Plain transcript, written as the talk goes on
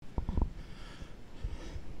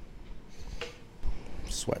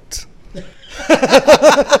Sweat.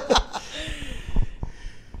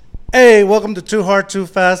 Hey, welcome to Too Hard, Too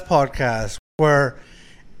Fast podcast, where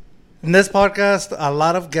in this podcast, a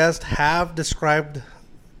lot of guests have described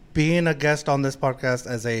being a guest on this podcast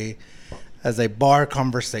as a bar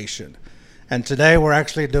conversation. And today we're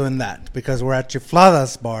actually doing that because we're at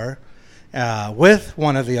Chifladas bar with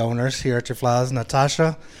one of the owners here at Chifladas,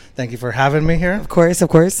 Natasha. Thank you for having me here. Of course, of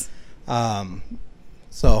course.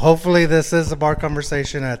 So hopefully this is a bar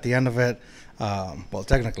conversation. At the end of it, well,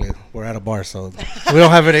 technically we're at a bar, so we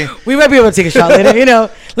don't have any. We might be able to take a shot later.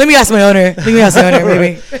 Let me ask my owner.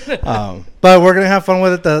 Maybe. But we're gonna have fun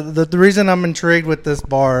with it. The reason I'm intrigued with this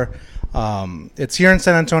bar, it's here in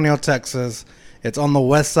San Antonio, Texas. It's on the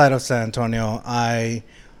west side of San Antonio. I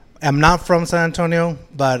am not from San Antonio,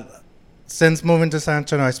 but since moving to San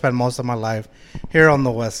Antonio, I spent most of my life here on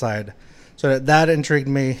the west side. So that intrigued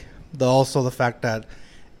me. Also the fact that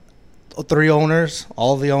all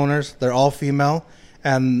the owners, they're all female.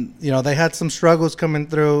 And, they had some struggles coming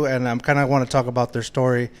through, and I kind of want to talk about their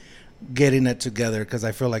story, getting it together, because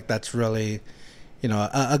I feel like that's really,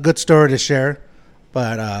 a good story to share.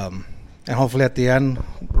 But, and hopefully at the end,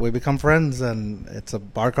 we become friends, and it's a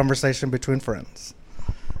bar conversation between friends.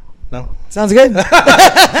 No? Sounds good.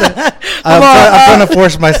 I'm trying to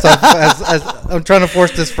force myself. I'm trying to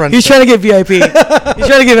force this friendship. He's trying to get VIP. He's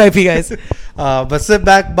trying to get VIP, guys. But sit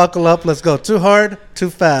back, buckle up. Let's go. Too hard, too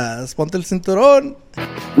fast. Ponte el cinturón.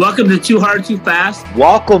 Welcome to Too Hard, Too Fast.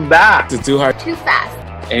 Welcome back to Too Hard, Too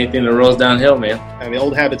Fast. Anything that rolls downhill, man. I mean,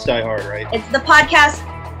 old habits die hard, right? It's the podcast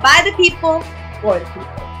by the people, for the people.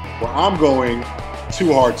 Well, I'm going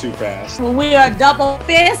too hard, too fast. We are double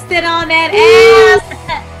fisted on that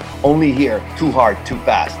ass. Only here, too hard, too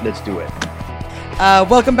fast. Let's do it.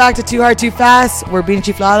 Welcome back to Too Hard, Too Fast, where being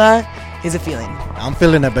Chiflada is a feeling. I'm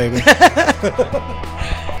feeling it, baby.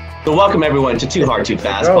 So welcome everyone to Too Hard, Too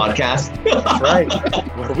Fast podcast. That's right.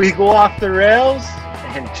 Where we go off the rails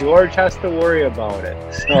and George has to worry about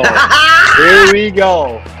it. So here we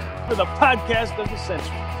go. For the podcast of the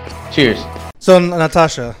century. Cheers. So,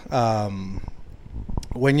 Natasha,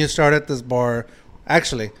 when you started this bar,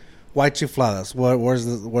 actually, why Chifladas?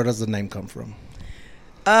 Where does the name come from?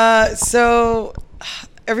 So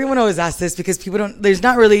everyone always asks this because there's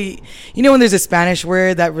not really, when there's a Spanish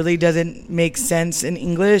word that really doesn't make sense in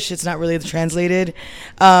English, it's not really translated.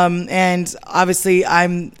 And obviously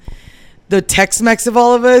I'm the Tex-Mex of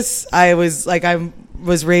all of us. I was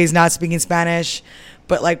raised not speaking Spanish,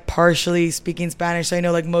 but like partially speaking Spanish. So I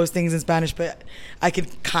know like most things in Spanish, but I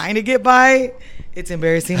could kind of get by. It's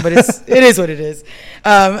embarrassing, but it is what it is.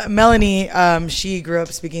 Melanie, she grew up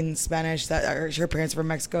speaking Spanish. Her parents were from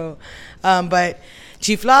Mexico. But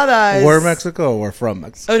Chifladas. We're Mexico or we're from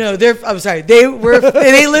Mexico? Oh, no. I'm sorry. They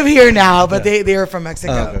live here now, but they are from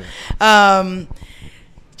Mexico. Oh, okay.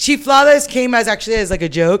 Chifladas came as like a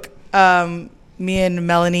joke. Me and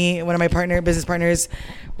Melanie, one of my business partners,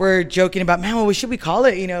 were joking about, man, what should we call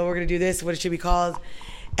it? We're going to do this. What it should be called?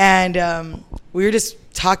 And we were just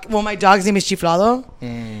talking. Well, my dog's name is Chiflado.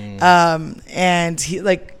 And he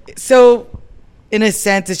so in a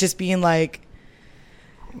sense, it's just being like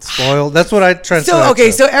spoiled. That's what I translate. So,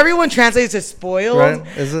 okay. So everyone translates to spoiled,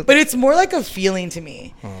 right? Is it? But it's more like a feeling to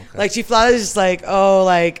me. Oh, okay. Like Chiflado is just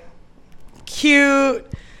like cute,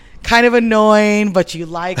 kind of annoying, but you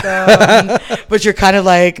like them. But you're kind of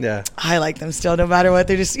like, yeah. I like them still, no matter what.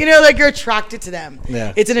 They're just, like you're attracted to them.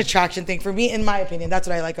 Yeah. It's an attraction thing for me, in my opinion. That's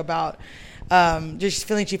what I like about just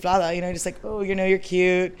feeling Chiflada. Just like, oh, you're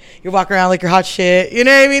cute. You're walking around like you're hot shit. You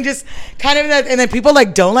know what I mean? Just kind of that. And then people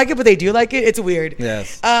don't like it, but they do like it. It's weird.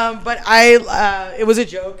 Yes. But it was a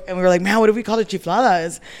joke, and we were like, man, what if we called it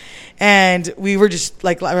Chifladas? And we were just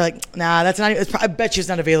like, nah, that's not. I bet you it's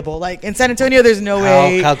not available. Like in San Antonio, there's no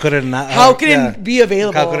way. How could it not? How could it be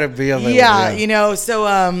available? How could it be available? Yeah.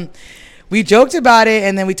 So we joked about it,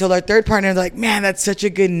 and then we told our third partner, like, man, that's such a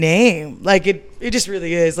good name. Like it just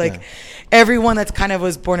really is. Like everyone that's kind of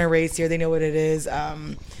was born and raised here, they know what it is.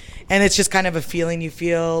 And it's just kind of a feeling you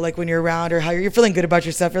feel like when you're around, or how you're feeling good about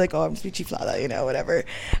yourself. You're like, oh, I'm just Chiflada, whatever.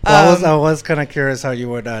 Well, I was kind of curious how you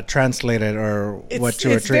would translate it, or what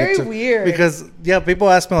you were treated to. It's very weird. Because, people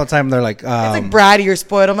ask me all the time, they're like... it's like bratty or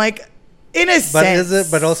spoiled. I'm like, in a sense. But is it?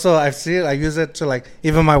 But also, I use it to like,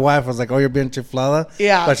 even my wife was like, oh, you're being Chiflada?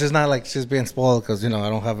 Yeah. But she's not like she's being spoiled because, I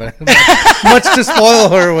don't have much to spoil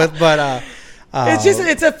her with, but...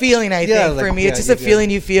 it's a feeling, I think, for me. It's just a feeling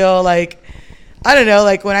you feel like... I don't know,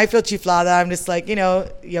 like when I feel Chiflada, I'm just like, you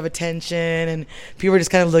have attention and people are just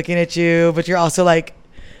kind of looking at you, but you're also like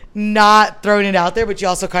not throwing it out there, but you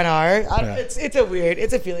also kind of are. It's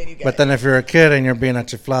a feeling you get. But then if you're a kid and you're being a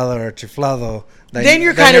chiflada or a chiflado, then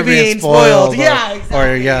you're kind of being spoiled. Yeah,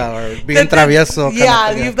 exactly. Or being travieso.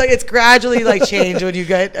 It's gradually like changed when you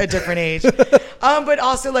get a different age. But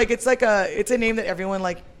also like it's a name that everyone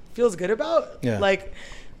like feels good about. Yeah. Like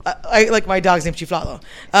I like my dog's name Chiflado.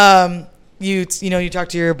 You talk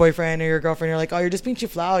to your boyfriend or your girlfriend, you're like, oh, you're just being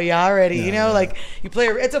chiflado, already. Like you play.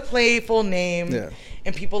 It's a playful name,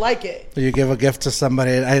 and people like it. You give a gift to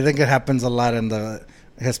somebody. I think it happens a lot in the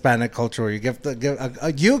Hispanic culture where you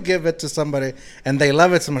you give it to somebody and they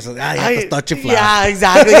love it so much. Like, chiflado. Yeah,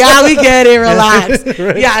 exactly. Yeah, we get it. Relax.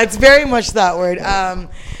 Right. Yeah, it's very much that word.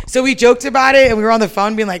 So we joked about it and we were on the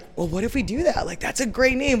phone being like, well, what if we do that? Like, that's a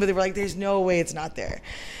great name. But they were like, there's no way it's not there.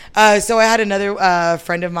 So I had another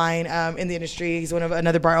friend of mine in the industry. He's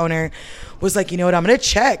another bar owner. Was like, you know what? I'm gonna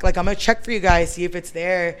check. Like, I'm gonna check for you guys, see if it's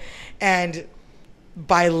there. And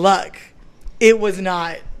by luck, it was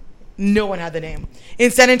not. No one had the name. In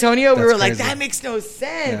San Antonio, we were like, that makes no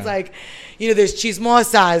sense. Yeah. Like, there's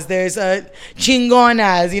chismosas, there's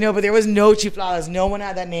chingonas, but there was no chifladas. No one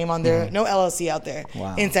had that name on there. No LLC out there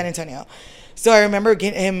in San Antonio. So I remember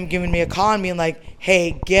him giving me a call and being like,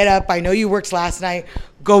 hey, get up. I know you worked last night.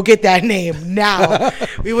 Go get that name now.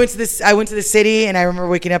 I went to the city, and I remember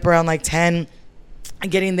waking up around like 10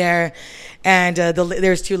 and getting there. And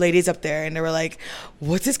there's two ladies up there, and they were like,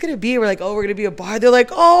 what's this going to be? We're like, oh, we're going to be a bar. They're like,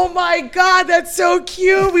 oh, my God, that's so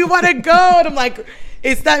cute. We want to go. And I'm like,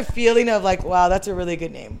 it's that feeling of like, wow, that's a really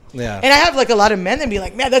good name. Yeah. And I have like a lot of men that be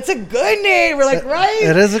like, man, that's a good name. We're like, right?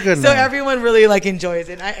 It is a good name. So everyone really like enjoys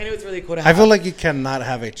it. And it was really cool to have. I feel like you cannot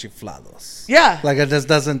have a chiflados. Yeah. Like it just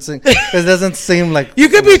doesn't seem like. You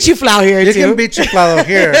could be chiflado here too. You can be chiflado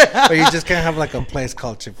here, but you just can't have like a place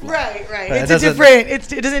called chiflado. Right. It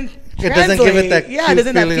doesn't give it that it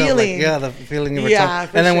doesn't that feeling. The feeling you were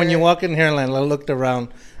talking. And then when you walk in here and I looked around,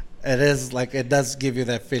 it does give you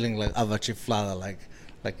that feeling like of a chiflada, like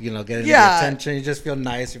getting your attention. You just feel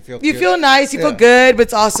nice. You feel nice. You feel good. But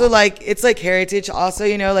it's also like it's like heritage. Also,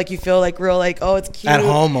 like you feel like real like, oh, it's cute. At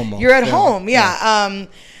home almost. You're at home. Yeah.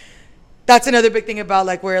 That's another big thing about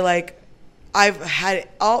like where like I've had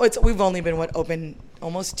we've only been open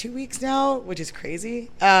almost 2 weeks now, which is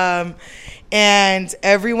crazy. And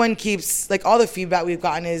everyone keeps like all the feedback we've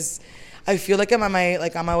gotten is I feel like I'm at my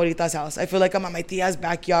abuelita's house. I feel like I'm at my tia's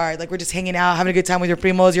backyard. Like we're just hanging out, having a good time with your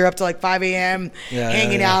primos. You're up to like 5 a.m.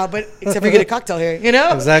 hanging out, but except we get a cocktail here,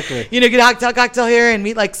 Exactly. Get a cocktail here and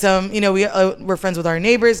meet like some, we're friends with our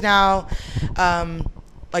neighbors now.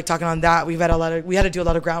 Like talking on that, we had to do a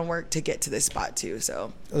lot of groundwork to get to this spot too.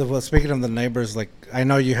 So, well, speaking of the neighbors, like I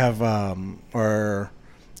know you have or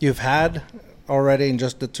you've had already in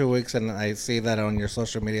just the 2 weeks, and I see that on your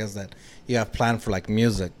social medias that you have planned for like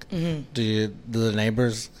music. Mm-hmm. Do the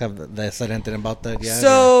neighbors have they said anything about that yet?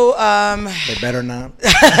 So they better not.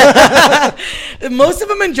 Most of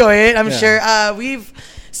them enjoy it, I'm sure.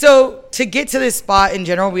 So to get to this spot in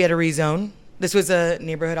general, we had to rezone. This was a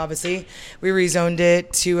neighborhood, obviously. We rezoned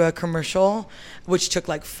it to a commercial, which took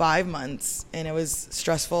like 5 months, and it was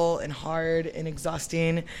stressful and hard and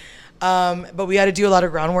exhausting. But we had to do a lot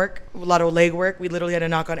of groundwork, a lot of legwork. We literally had to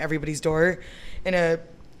knock on everybody's door in a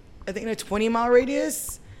 20-mile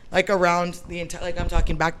radius, like around the entire, like I'm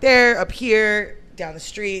talking back there, up here, down the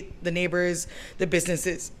street, the neighbors, the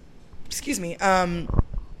businesses,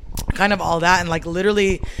 kind of all that, and like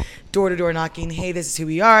literally door-to-door knocking. Hey, this is who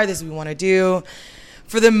we are. This is what we want to do.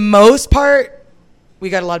 For the most part, we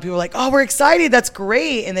got a lot of people like, oh, we're excited. That's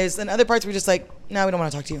great. And there's in other parts we're just like, no, we don't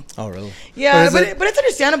want to talk to you. Oh, really? Yeah, but it's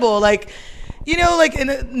understandable. Like,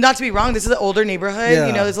 and not to be wrong, this is an older neighborhood.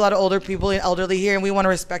 Yeah. There's a lot of older people and elderly here, and we want to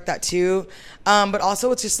respect that too. But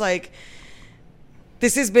also, it's just like,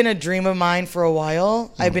 this has been a dream of mine for a while.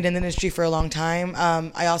 Mm. I've been in the industry for a long time.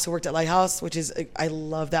 I also worked at Lighthouse, which is, I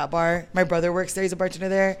love that bar. My brother works there. He's a bartender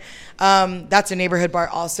there. That's a neighborhood bar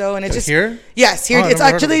also. And it's just here? Yes, here. It's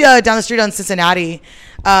actually down the street on Cincinnati.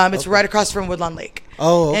 It's right across from Woodlawn Lake.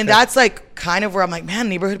 Oh, okay. And that's like kind of where I'm like, man,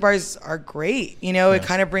 neighborhood bars are great. It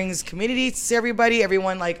kind of brings community to everybody.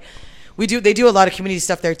 Everyone like, they do a lot of community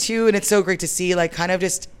stuff there too. And it's so great to see like kind of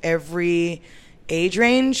just every age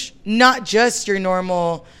range, not just your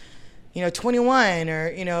normal, 21 or,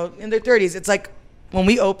 in their 30s. It's like when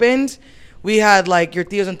we opened, we had like your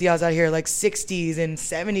tios and tias out here, like 60s and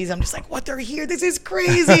 70s. I'm just like, what? They're here. This is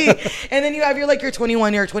crazy. And then you have your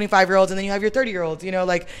 21 or 25-year-olds, and then you have your 30-year-olds,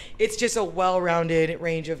 like it's just a well-rounded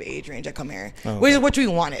range of age range that come here, which we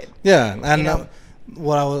wanted. Yeah. And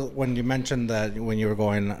when you mentioned that when you were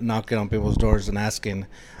going knocking on people's doors and asking,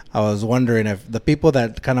 I was wondering if the people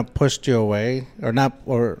that kind of pushed you away, or not,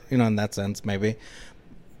 or in that sense maybe,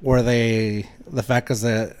 were they, the fact is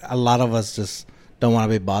that a lot of us just don't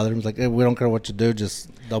want to be bothered. It's like, hey, we don't care what you do, just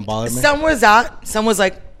don't bother me. Some was that. Some was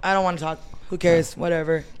like, I don't want to talk. Who cares?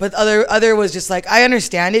 Whatever. But other was just like, I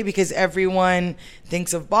understand it because everyone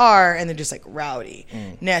thinks of bar and they're just like rowdy,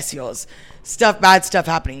 necios, bad stuff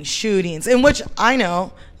happening, shootings, in which I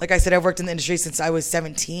know, like I said, I've worked in the industry since I was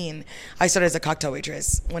 17. I started as a cocktail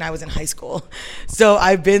waitress when I was in high school. So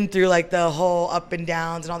I've been through like the whole up and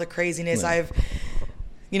downs and all the craziness. Yeah. I've,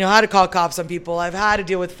 had to call cops on people. I've had to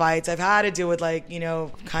deal with fights. I've had to deal with like,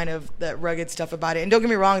 kind of that rugged stuff about it. And don't get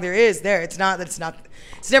me wrong, it's not that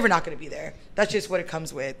it's never not going to be there. That's just what it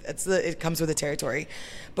comes with. It comes with the territory.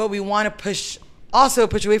 But we want to push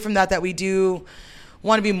away from that we do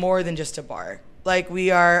want to be more than just a bar. Like we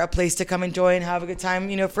are a place to come enjoy and have a good time,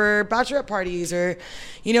 for bachelorette parties or,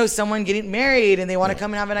 someone getting married and they want to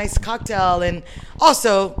come and have a nice cocktail. And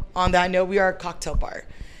also on that note, we are a cocktail bar.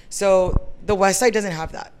 So the West Side doesn't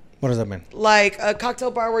have that. What does that mean? Like a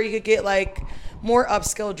cocktail bar where you could get like more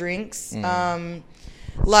upscale drinks.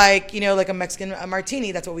 Like a Mexican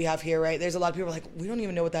martini. That's what we have here, right? There's a lot of people like, we don't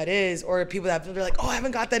even know what that is. Or people they're like, oh, I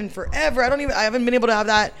haven't got that in forever. I haven't been able to have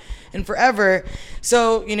that in forever.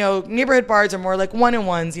 So, neighborhood bars are more like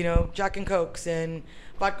one-on-ones, Jack and Cokes and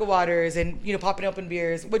vodka waters and, popping open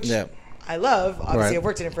beers, which I love. Obviously, Right. I've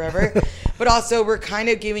worked in it forever. But also we're kind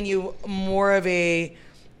of giving you more of a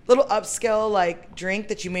little upscale like drink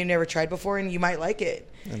that you may have never tried before and you might like it.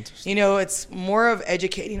 Interesting. It's more of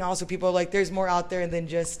educating also people like there's more out there than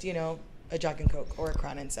just, a Jack and Coke or a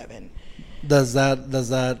Crown and 7. Does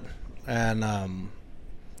that and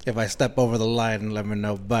if I step over the line, let me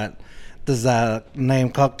know, but does that name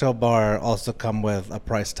cocktail bar also come with a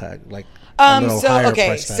price tag? Like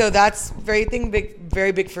so that's very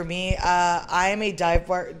big for me. I am a dive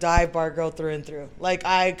bar girl through and through. Like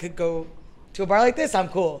I could go to a bar like this, I'm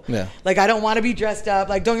cool. Yeah. Like I don't want to be dressed up.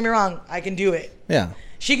 Like don't get me wrong, I can do it. Yeah.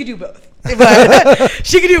 She could do both.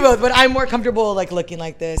 But I'm more comfortable like looking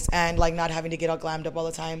like this and like not having to get all glammed up all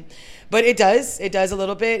the time. But it does a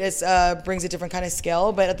little bit. It brings a different kind of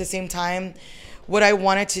scale. But at the same time, what I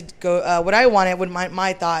wanted when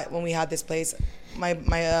my thought when we had this place, my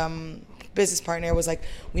business partner was like,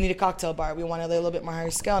 we need a cocktail bar. We want a little bit more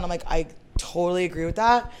higher scale. And I'm like, I totally agree with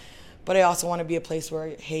that. But I also want to be a place where,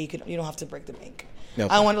 hey, you don't have to break the bank. Okay.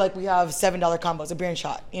 I want we have $7 combos, a beer and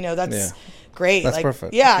shot. That's great. That's like,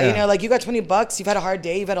 perfect. Yeah, you got $20, you've had a hard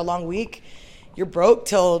day, you've had a long week, you're broke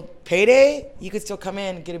till payday, you could still come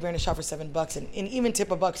in, get a beer and a shot for $7 and even tip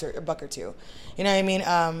a buck or two. You know what I mean?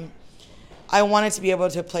 I wanted to be able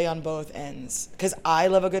to play on both ends because I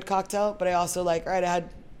love a good cocktail, but I also all right, I had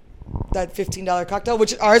that $15 cocktail,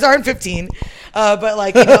 which ours aren't 15,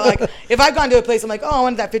 but if I've gone to a place, I'm like, oh, I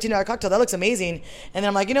wanted that $15 cocktail, that looks amazing, and then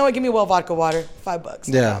I'm like, you know what, give me a well vodka water, $5,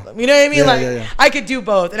 no problem. You know what I mean? Yeah. I could do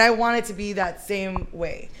both, and I want it to be that same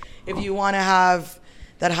way. If you want to have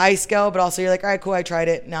that high scale, but also you're like, all right, cool, I tried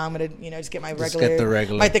it, now I'm gonna just get my regular. Get the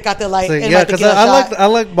regular. My Tecate Light. So, and my because tequila shot. I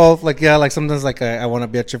like both. Like sometimes I want to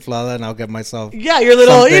be a chiflada and I'll get myself. Yeah, your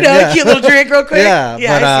little cute little drink real quick. Yeah, but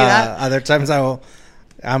I see that. Other times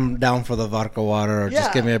I'm down for the vodka water or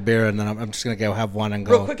just give me a beer and then I'm just going to have one and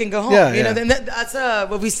go. Real quick and go home. And that's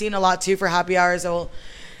what we've seen a lot too for happy hours.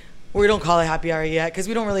 We don't call it happy hour yet because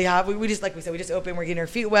we don't really have, we just, like we said, we just open, we're getting our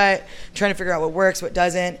feet wet, trying to figure out what works, what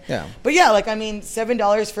doesn't. Yeah. But yeah,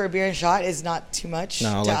 $7 for a beer and shot is not too much to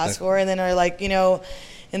ask for. And then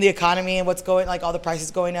in the economy and what's going, all the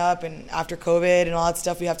prices going up and after COVID and all that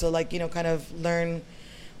stuff, we have to kind of learn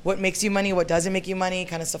what makes you money, what doesn't make you money,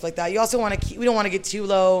 kind of stuff like that. You also want to we don't want to get too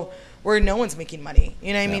low where no one's making money.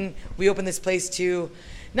 You know what I mean? We open this place to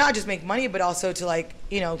not just make money, but also to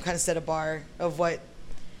kind of set a bar of what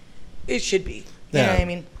it should be. You know what I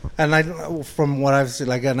mean? And from what I've seen,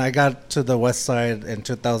 and I got to the West Side in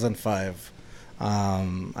 2005.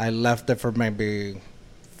 I left it for maybe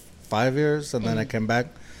 5 years and then I came back.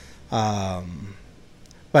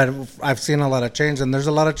 But I've seen a lot of change, and there's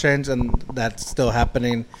a lot of change, and that's still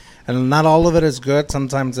happening. And not all of it is good.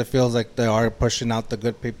 Sometimes it feels like they are pushing out the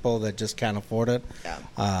good people that just can't afford it.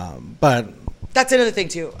 Yeah. But that's another thing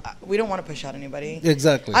too. We don't want to push out anybody.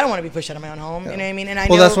 Exactly. I don't want to be pushed out of my own home. You know what I mean? And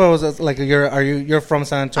that's what I was like. You're from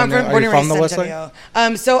San Antonio. I'm born and raised the in West San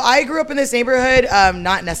Antonio. So I grew up in this neighborhood,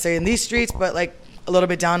 not necessarily in these streets, but a little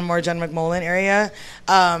bit down more John McMullen area.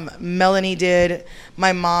 Melanie did.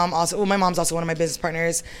 My mom also. Well, my mom's also one of my business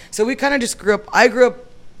partners. So we kind of just grew up. I grew up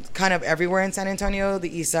kind of everywhere in San Antonio: the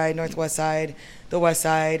East Side, Northwest Side, the West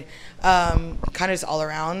Side, kind of just all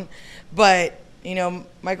around. But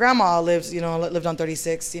my grandma lived on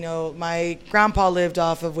 36. My grandpa lived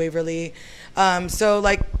off of Waverly. So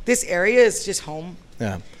this area is just home.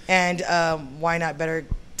 Yeah. And why not better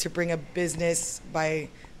to bring a business by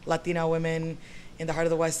Latina women in the heart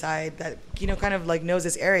of the West Side that, you know, kind of like knows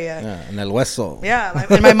this area. Yeah, en el hueso. Yeah,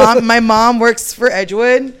 and my mom works for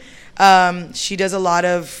Edgewood. She does a lot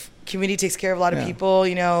of community, takes care of a lot of people.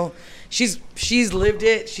 You know, she's lived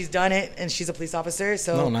it, she's done it, and she's a police officer.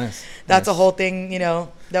 So that's a whole thing, you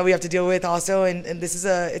know, that we have to deal with also. And this is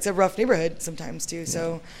it's a rough neighborhood sometimes too.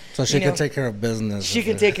 So she can take care of business. She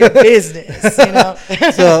can take care of business, you know.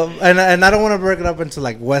 So and I don't want to break it up into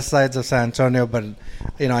like west sides of San Antonio, but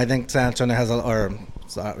you know, I think San Antonio has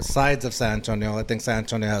sides of San Antonio. I think San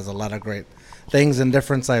Antonio has a lot of great things in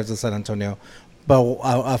different sides of San Antonio. But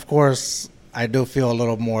of course, I do feel a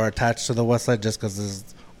little more attached to the west side just because this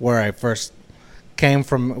is where I first came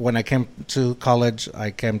from. When I came to college,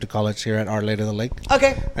 I came to college here at Our Lady of the Lake.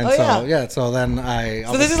 Okay. And so then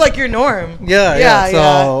So this is like your norm. Yeah.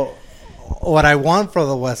 So what I want for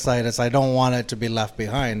the west side is I don't want it to be left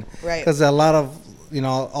behind. Right. Because a lot of, you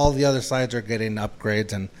know, all the other sides are getting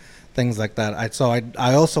upgrades and things like that.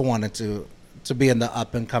 I also wanted to be in the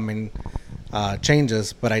up and coming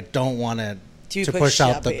changes, but I don't want it to push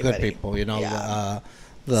out the good people, you know,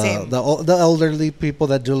 the elderly people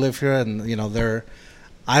that do live here, and you know,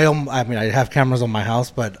 I have cameras on my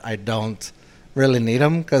house, but I don't really need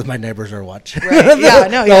them because my neighbors are watching. Right. Yeah,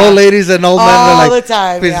 the old ladies and old men are like all the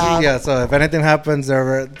time. Yeah. So if anything happens,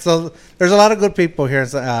 so there's a lot of good people here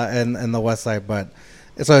in the west side, but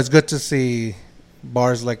so it's good to see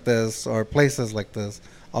bars like this or places like this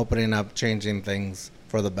opening up, changing things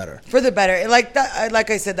for the better. For the better. Like that, like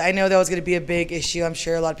I said, I know that was going to be a big issue. I'm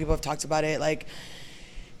sure a lot of people have talked about it. Like,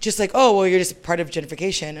 just like, oh, well, you're just part of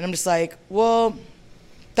gentrification. And I'm just like, well,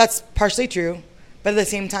 that's partially true. But at the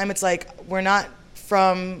same time, it's like, we're not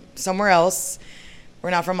from somewhere else. We're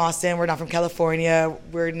not from Austin. We're not from California.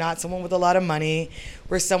 We're not someone with a lot of money.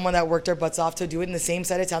 We're someone that worked our butts off to do it in the same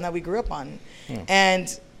side of town that we grew up on.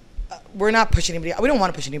 And we're not pushing anybody out. We don't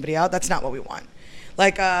want to push anybody out. That's not what we want.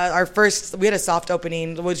 Like we had a soft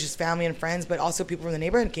opening, it was just family and friends, but also people from the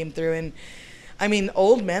neighborhood came through, and I mean,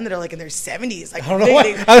 old men that are like in their 70s, like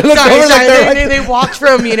they walked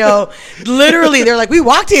from, you know, literally they're like, we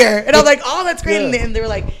walked here, and I'm like, oh, that's great, and they were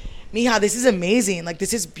like, Mija, this is amazing, like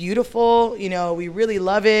this is beautiful, you know, we really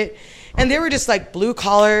love it. And they were just like blue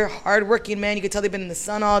collar, hardworking men. You could tell they've been in the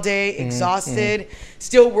sun all day, exhausted,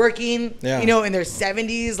 still working, you know, in their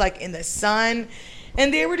 70s, like in the sun.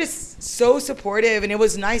 And they were just so supportive, and it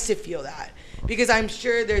was nice to feel that, because I'm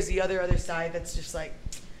sure there's the other side that's just like,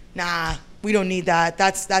 nah, we don't need that.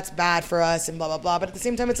 That's bad for us and blah, blah, blah. But at the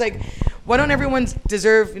same time, it's like, why don't everyone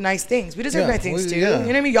deserve nice things? We deserve nice things too. You know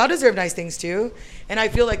what I mean? Y'all deserve nice things too. And I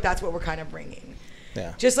feel like that's what we're kind of bringing.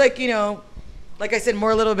 Yeah. Just like, you know, like I said,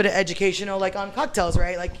 more a little bit of educational, like on cocktails,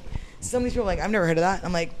 right? Like some of these people are like, I've never heard of that.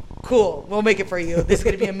 I'm like, cool, we'll make it for you. This is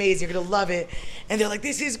going to be amazing. You're going to love it. And they're like,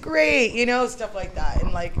 this is great, you know, stuff like that.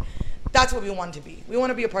 And like, that's what we want to be. We want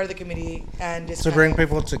to be a part of the community and just to bring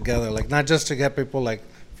people together, like not just to get people like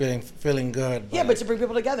feeling good. But but to bring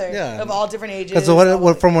people together of all different ages.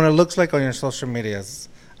 Because from what it looks like on your social medias,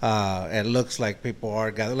 it looks like people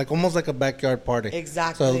are gathered, like almost like a backyard party.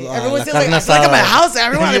 Exactly. So, everyone feels like, I feel like I'm at a house.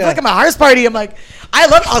 Everyone, I feel like I'm at a house party. I'm like, I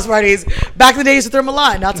love house parties. Back in the day, I used to throw them a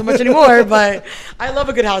lot. Not so much anymore, but I love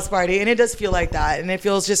a good house party. And it does feel like that. And it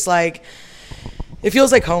feels just like,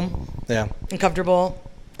 home. Yeah. And comfortable.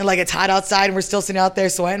 And like it's hot outside and we're still sitting out there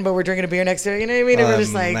sweating, but we're drinking a beer next to it. You know what I mean? And we're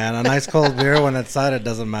just like, man, a nice cold beer when it's hot, it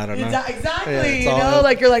doesn't matter. No? Exactly. Yeah, you know,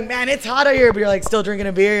 like you're like, man, it's hot out here, but you're like still drinking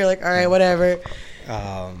a beer. You're like, all right, whatever.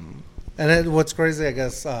 And what's crazy, I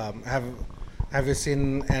guess, have you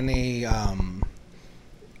seen any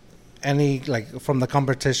like from the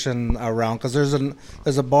competition around? Because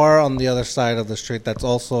there's a bar on the other side of the street that's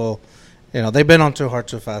also, you know, they've been on Too Hard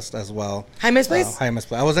Too Fast as well. Jaime's Place? Jaime's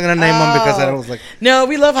Place. I wasn't gonna name them because I was like, no,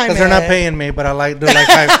 we love Jaime. Because they're not paying me, but I do like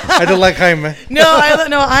Jaime. I do like Jaime.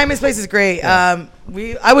 No, Jaime's Place is great. Yeah.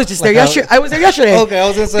 I was just there yesterday. I was there yesterday. Okay, I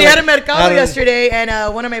was gonna say they had a mercado yesterday,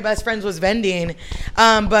 and one of my best friends was vending.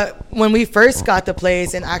 But when we first got the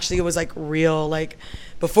place, and actually it was like real, like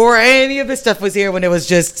before any of this stuff was here, when it was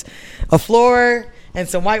just a floor and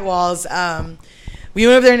some white walls. We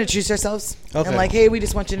went over there and introduced ourselves. Okay. And like, hey, we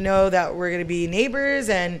just want you to know that we're going to be neighbors,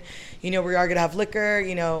 and, you know, we are going to have liquor.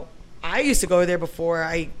 You know, I used to go there before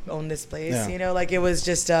I owned this place. Yeah. You know, like it was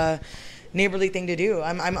just a neighborly thing to do.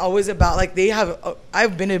 I'm always about, like,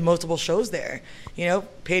 I've been to multiple shows there, you know,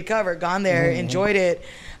 paid cover, gone there, enjoyed it.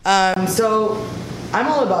 So I'm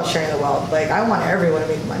all about sharing the wealth. Like, I want everyone to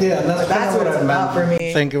make money. Yeah, that's what it's about for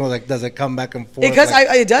me. Thinking, like, does it come back and forth? Because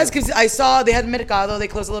it does. Because I saw they had mercado. They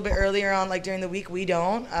closed a little bit earlier on, like during the week. We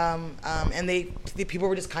don't. And the people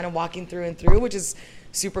were just kind of walking through and through, which is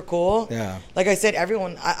super cool. Yeah. Like I said,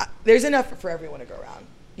 everyone, there's enough for everyone to go around.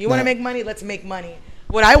 You want to make money? Let's make money.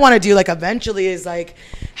 What I want to do, like, eventually is, like,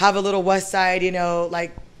 have a little West Side, you know,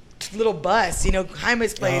 like, little bus, you know,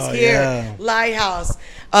 Jaime's place here, Lighthouse.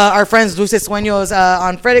 Our friends, Dulces Sueños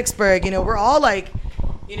on Fredericksburg, you know, we're all, like,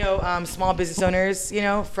 you know, small business owners, you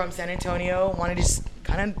know, from San Antonio, want to just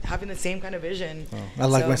kind of having the same kind of vision. I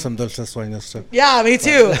like me some Dulces Sueños, too. Yeah, me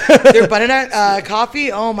too. Their butternut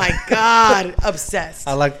coffee, oh, my God, obsessed.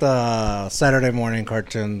 I like the Saturday morning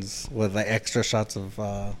cartoons with, like, extra shots of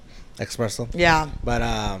espresso. Yeah.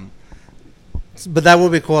 But that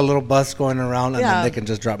would be cool, a little bus going around, and then they can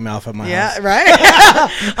just drop me off at my house. Yeah, right?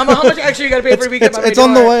 How much extra you got to pay for a weekend? It's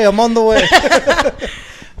on the way. I'm on the way.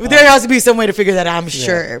 There has to be some way to figure that out, I'm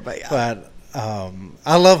sure. But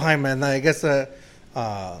I love Jaime, and I guess so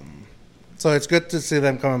it's good to see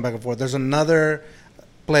them coming back and forth. There's another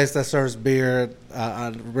place that serves beer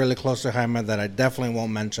really close to Jaime that I definitely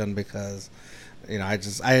won't mention because, you know,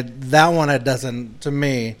 that one, it doesn't, to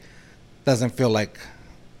me, doesn't feel like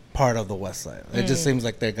part of the West Side. It just seems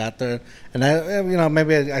like they got there, and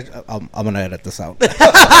maybe I'm gonna edit this out.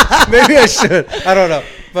 Maybe I should. I don't know,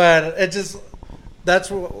 but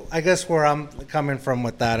that's I guess where I'm coming from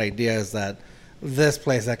with that idea is that this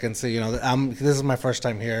place I can see. You know, this is my first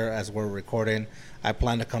time here as we're recording. I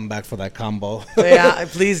plan to come back for that combo. Yeah,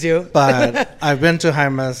 please do. But I've been to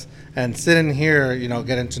Jaime's, and sitting here, you know,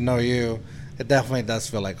 getting to know you, it definitely does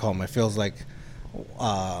feel like home. It feels like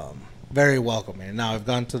very welcoming. Now I've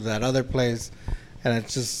gone to that other place, and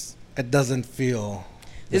it doesn't feel.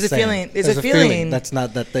 There's a feeling. There's a feeling that's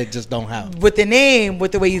not that they just don't have. With the name,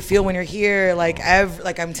 with the way you feel when you're here, like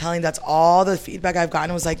I'm telling, that's all the feedback I've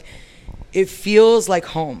gotten was like, it feels like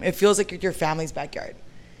home. It feels like your family's backyard,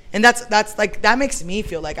 and that's like that makes me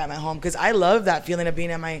feel like I'm at home because I love that feeling of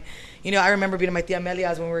being at my, you know, I remember being at my tia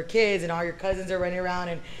Melia's when we were kids, and all your cousins are running around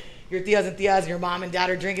and. Your tias and tias and your mom and dad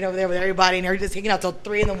are drinking over there with everybody, and they're just hanging out till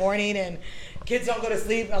 3 a.m, and kids don't go to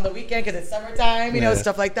sleep on the weekend because it's summertime, you know,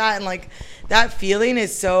 stuff like that. And like that feeling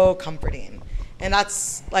is so comforting, and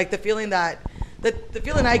that's like the feeling that the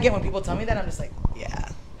feeling I get when people tell me that. I'm just like, yeah,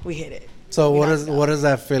 we hit it. So what is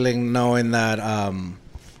that feeling knowing that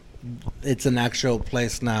it's an actual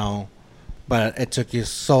place now, but it took you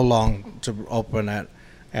so long to open it?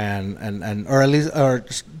 And or at least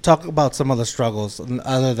just talk about some of the struggles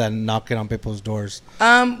other than knocking on people's doors.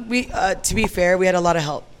 We to be fair, we had a lot of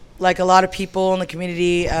help. Like a lot of people in the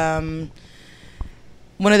community. One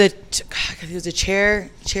of he was the chair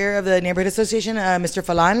of the neighborhood association, Mr.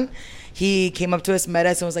 Falan. He came up to us, met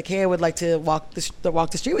us, and was like, "Hey, I would like to walk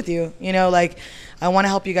the street with you. You know, like I want to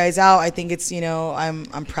help you guys out. I think it's, you know, I'm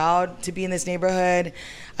proud to be in this neighborhood.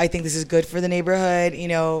 I think this is good for the neighborhood. You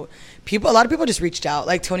know." A lot of people just reached out,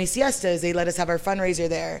 like Tony Siestas. They let us have our fundraiser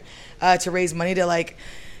there to raise money to like.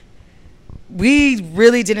 We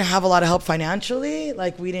really didn't have a lot of help financially.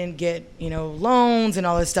 Like we didn't get, you know, loans and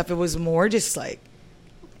all this stuff. It was more just like,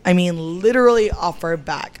 I mean, literally off our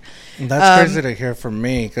back. And that's crazy to hear from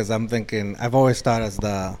me because I'm thinking I've always thought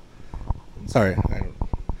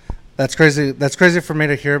that's crazy. That's crazy for me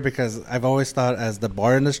to hear because I've always thought as the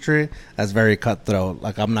bar industry as very cutthroat.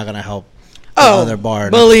 Like I'm not gonna help. Other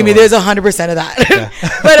bar. Believe me, there's 100% of that. Yeah.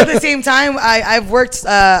 But at the same time, I worked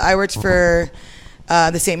for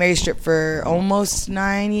the St. Mary's Strip for almost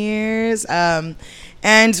 9 years, and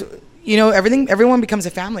you know everyone becomes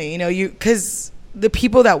a family. You know, because the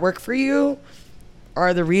people that work for you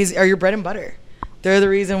are your bread and butter. They're the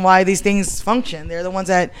reason why these things function. They're the ones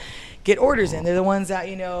that get orders in. They're the ones that,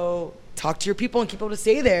 you know, talk to your people and keep people to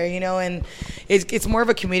stay there, you know, and it's more of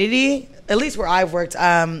a community, at least where I've worked.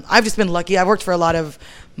 I've just been lucky. I've worked for a lot of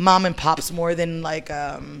mom and pops more than like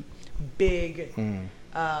big,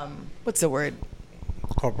 what's the word?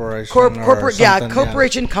 Corporation.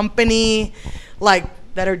 Corporation company, like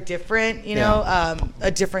that are different, you know,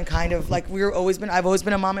 a different kind of, like I've always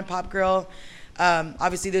been a mom and pop girl.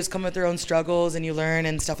 Obviously those come with their own struggles and you learn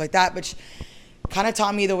and stuff like that, but kind of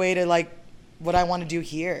taught me the way to like, what I want to do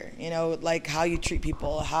here, you know, like how you treat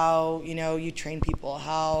people, how, you know, you train people,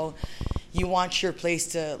 how you want your place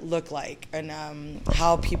to look like, and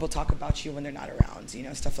how people talk about you when they're not around, you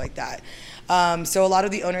know, stuff like that. So a lot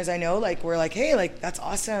of the owners I know, like, were like, hey, like, that's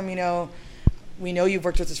awesome, you know, we know you've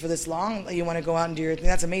worked with us for this long, you want to go out and do your thing,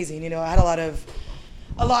 that's amazing, you know. I had a lot of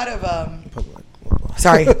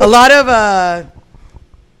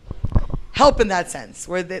help in that sense,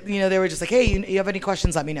 where you know, they were just like, hey, you have any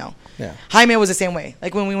questions, let me know. Yeah. Jaime was the same way.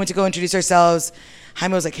 Like when we went to go introduce ourselves,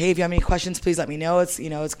 Jaime was like, hey, if you have any questions, please let me know. It's, you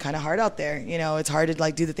know, it's kind of hard out there. You know, it's hard to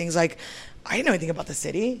like do the things like, I didn't know anything about the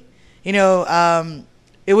city. You know,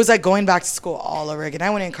 it was like going back to school all over again. I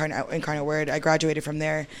went Incarnate Word. I graduated from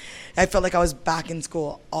there. I felt like I was back in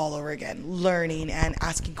school all over again, learning and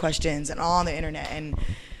asking questions and all on the internet and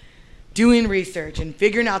doing research and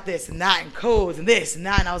figuring out this and that and codes and this and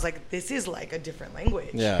that. And I was like, this is like a different language.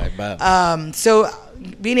 Yeah, I bet. So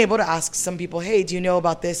being able to ask some people, hey, do you know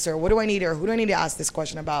about this? Or what do I need? Or who do I need to ask this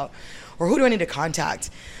question about? Or who do I need to contact?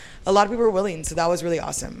 A lot of people were willing. So that was really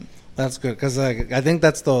awesome. That's good. Because I think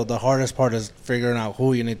that's the hardest part is figuring out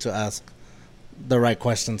who you need to ask the right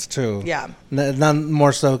questions to. Yeah. Not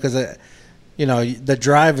more so because, the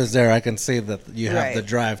drive is there. I can see that you have the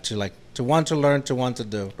drive to want to learn, to want to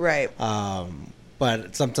do. Right.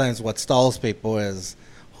 But sometimes what stalls people is,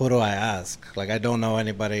 who do I ask? Like, I don't know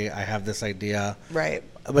anybody. I have this idea. Right.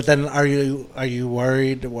 But then are you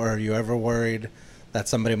worried, or are you ever worried that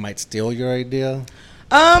somebody might steal your idea?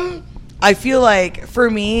 I feel like for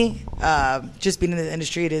me, just being in the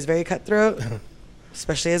industry, it is very cutthroat,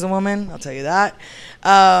 especially as a woman. I'll tell you that.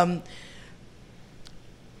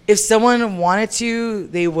 If someone wanted to,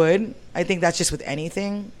 they would. I think that's just with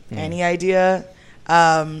anything, any idea.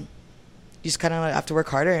 You just kind of have to work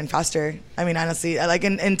harder and faster. I mean, honestly,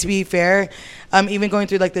 and to be fair, even going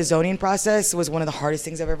through like the zoning process was one of the hardest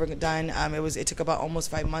things I've ever done. It took about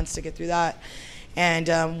almost 5 months to get through that.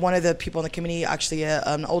 And one of the people in the community, actually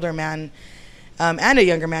an older man and a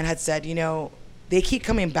younger man, had said, they keep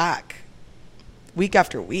coming back week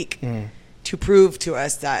after week to prove to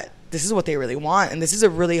us that this is what they really want. And this is a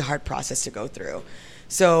really hard process to go through.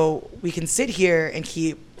 So we can sit here and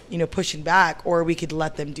keep, pushing back, or we could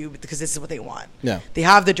let them do, because this is what they want. Yeah. They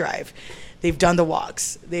have the drive. They've done the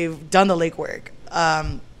walks. They've done the lake work.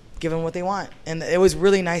 Give them what they want. And it was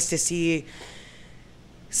really nice to see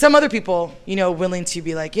some other people, willing to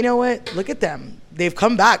be like, you know what, look at them. They've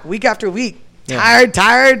come back week after week. Yeah.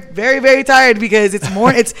 Tired, very, very tired, because it's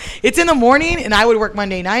in the morning, and I would work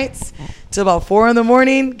Monday nights till about 4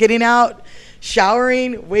 a.m, getting out,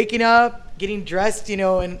 showering, waking up, getting dressed, in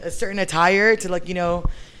a certain attire to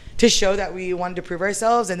to show that we wanted to prove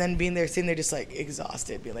ourselves, and then sitting there just like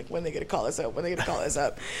exhausted, being like, when are they gonna call us up? When are they gonna call us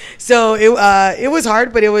up? So it was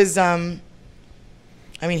hard, but it was,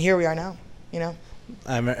 here we are now,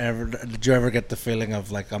 Did you ever get the feeling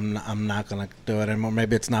of like, I'm not gonna do it anymore?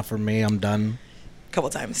 Maybe it's not for me. I'm done. A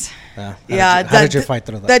couple times. Yeah. How did you fight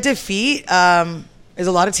through that? That defeat. There's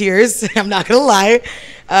a lot of tears. I'm not gonna lie.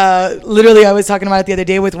 Literally, I was talking about it the other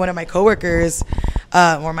day with one of my coworkers,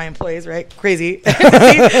 or my employees. Right? Crazy.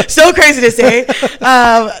 So crazy to say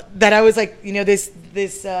that I was like,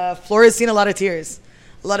 this floor has seen a lot of tears,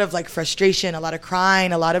 a lot of like frustration, a lot of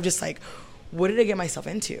crying, a lot of just like, what did I get myself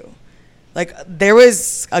into? Like, there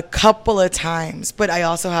was a couple of times, but I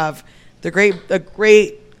also have the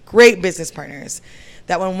great business partners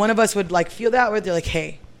that when one of us would like feel that way, they're like,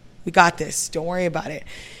 hey, we got this. Don't worry about it.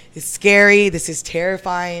 It's scary. This is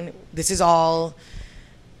terrifying. This is all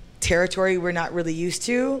territory we're not really used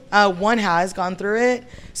to. One has gone through it.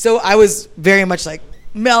 So I was very much like,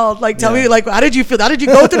 Mel, like, tell me, like, how did you feel? How did you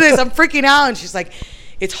go through this? I'm freaking out. And she's like,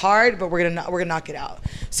 it's hard, but we're gonna knock it out.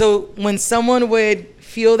 So when someone would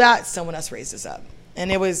feel that, someone else raised us up,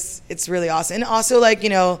 and it's really awesome. And also, like,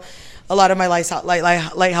 a lot of my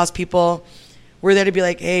lighthouse people were there to be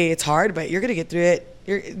like, hey, it's hard, but you're gonna get through it.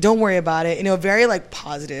 Don't worry about it. Very like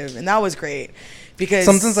positive, and that was great. Because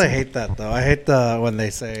sometimes I hate that though. I hate when they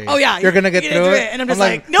say, "Oh yeah, you're gonna get through it," and I'm just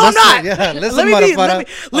like, "No, I'm not. Yeah, listen,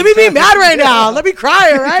 let me be mad right now. Let me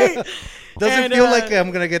cry, all right?" Doesn't feel like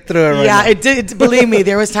I'm gonna get through it right now. Yeah, it did. Believe me,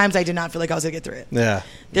 there was times I did not feel like I was gonna get through it. Yeah.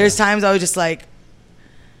 There's times I was just like,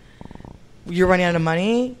 you're running out of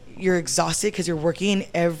money. You're exhausted because you're working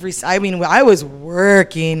I was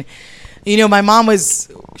working. My mom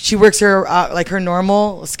she works her her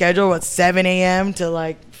normal schedule at 7 a.m. to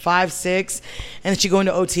like 5, 6, and then she go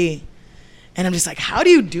into OT. And I'm just like, how do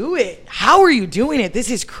you do it? How are you doing it? This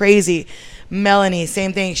is crazy. Melanie,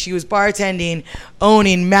 same thing. She was bartending,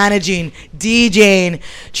 owning, managing, DJing,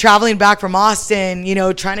 traveling back from Austin,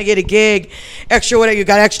 trying to get a gig. Extra, what you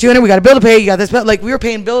got? Extra 200. We got a bill to pay. You got this. Like, we were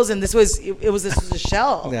paying bills, and this was a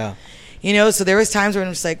shell. Yeah. So there was times where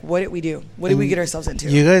I'm just like, what did we do? What did we get ourselves into?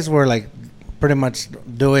 You guys were like pretty much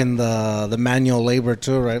doing the manual labor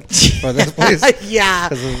too, right? For this place. Yeah.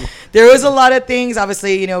 There was a lot of things.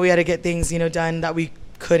 Obviously, we had to get things, done that we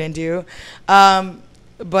couldn't do.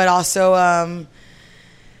 But also,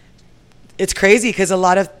 it's crazy because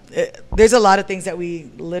there's a lot of things that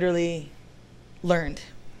we literally learned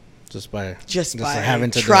just by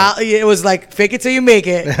having to try. It was like, fake it till you make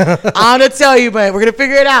it. I'm gonna tell you, but we're gonna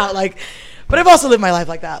figure it out. Like, but I've also lived my life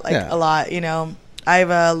like that, a lot.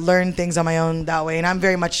 I've learned things on my own that way, and I'm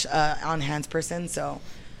very much on hands person. So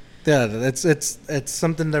Yeah, it's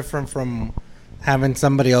something different from having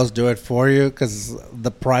somebody else do it for you because the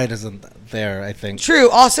pride isn't there, I think. True.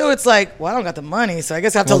 Also, it's like, well, I don't got the money, so I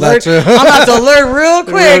guess I have to Well, learn. that's true. I'm about to learn real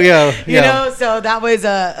quick. Yeah. You know, so that was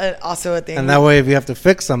also a thing. And that way, if you have to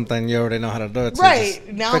fix something, you already know how to do it. So Right.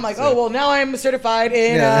 Now I'm like, it. oh, well, now I'm certified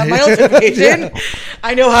in Yeah. my own certification.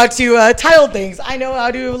 I know how to tile things. I know how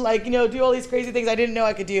to, like, you know, do all these crazy things I didn't know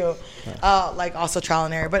I could do. Like, also trial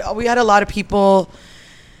and error. But we had a lot of people.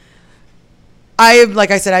 Like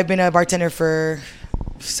I said, I've been a bartender for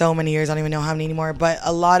so many years. I don't even know how many anymore. But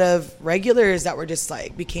a lot of regulars that were just,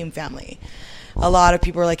 like, became family. A lot of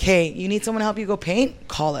people were like, hey, you need someone to help you go paint?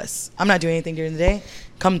 Call us. I'm not doing anything during the day.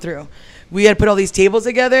 Come through. We had put all these tables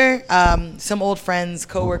together. Some old friends,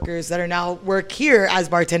 coworkers that are now work here as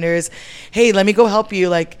bartenders. Hey, let me go help you.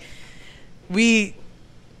 Like, we,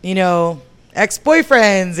 you know,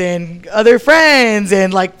 ex-boyfriends and other friends.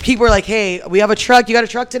 And, like, people were like, hey, we have a truck. You got a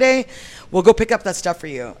truck today? We'll go pick up that stuff for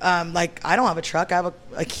you. Like, I don't have a truck. I have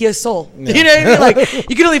a Kia Soul. Yeah. You know what I mean? Like,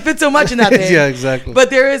 you can only fit so much in that thing. Yeah, exactly. But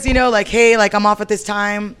there is, you know, like, hey, like, I'm off at this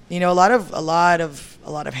time. You know, a lot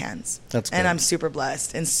of hands. That's good. And I'm super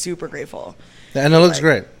blessed and super grateful. Yeah, and it looks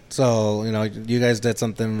great. So, you know, you guys did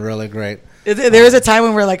something really great. There was a time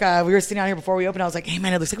when we're like, we were sitting out here before we opened. I was like, hey,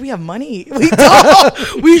 man, it looks like we have money. We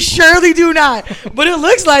don't. We surely do not. But it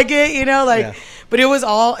looks like it, you know, like, but it was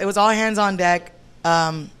all hands on deck.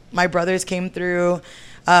 My brothers came through.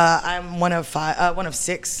 I'm one of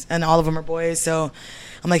 6, and all of them are boys. So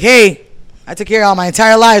I'm like, hey, I took care of all my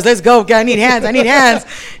entire lives. Let's go. I need hands.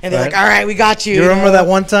 And they're like, all right, we got you. You remember that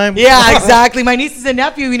one time? Yeah, exactly. My nieces and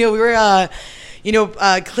nephew, you know, we were,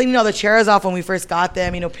 cleaning all the chairs off when we first got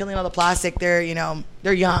them, you know, peeling all the plastic. They're, you know,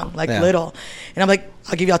 they're young, like little. And I'm like,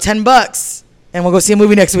 I'll give y'all $10 and we'll go see a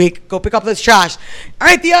movie next week. Go pick up this trash. All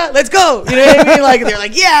right, Thea, let's go. You know what I mean? Like, they're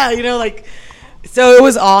like, yeah, you know, like. So it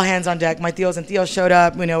was all hands on deck. My Theos and Theos showed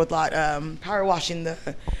up, you know, with a lot power washing, you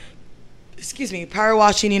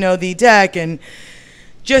know, the deck, and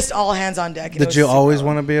just all hands on deck. Did you always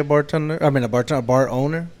want to be a bartender? I mean, a bar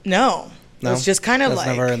owner? No. It was just kind of like.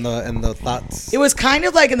 That's never in the thoughts. It was kind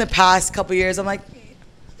of like in the past couple years. I'm like,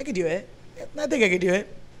 I could do it. I think I could do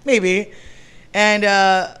it. Maybe. And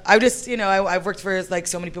I just, you know, I've worked for like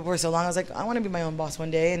so many people for so long. I was like, I want to be my own boss one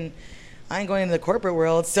day, and I ain't going into the corporate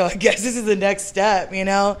world, so I guess this is the next step, you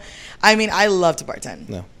know? I mean, I love to bartend.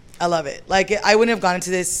 No. I love it. Like, I wouldn't have gone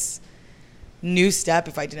into this new step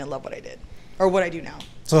if I didn't love what I did or what I do now.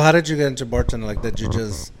 So how did you get into bartending? Like, did you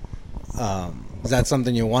just, is that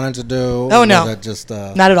something you wanted to do? Oh, no. Was that just,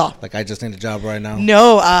 not at all. Like, I just need a job right now?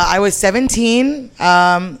 No, I was 17.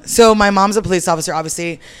 So my mom's a police officer,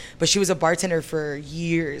 obviously, but she was a bartender for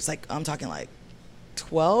years. Like, I'm talking like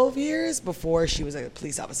 12 years before she was a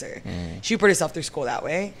police officer. She put herself through school that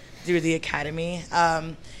way, through the academy.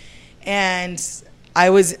 And I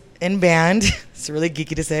was in band. It's really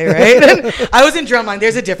geeky to say, right? I was in drumline.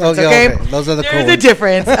 There's a difference, okay? Those are the cool ones. There's a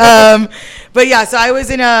difference. But yeah, so I was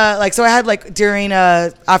in so I had like during,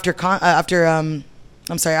 after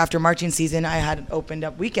marching season, I had opened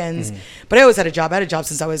up weekends, but I always had a job. I had a job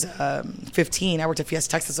since I was 15. I worked at Fiesta,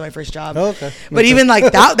 Texas, was my first job. Oh, okay. But even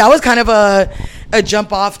like that was kind of a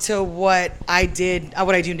jump off to what I did,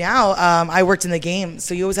 what I do now. I worked in the game,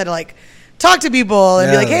 so you always had to like talk to people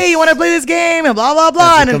and be like, hey, you want to play this game and blah, blah,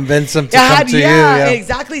 blah. And convince them to come to you. Yeah,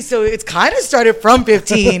 exactly. So it's kind of started from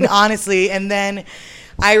 15, honestly. And then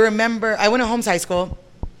I remember I went to Holmes High School,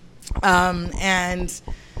 I went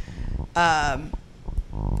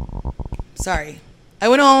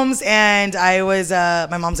to Holmes and I was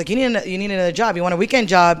my mom's like, you need another job. You want a weekend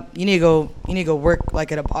job? You need to go work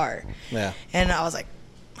like at a bar. Yeah. And I was like,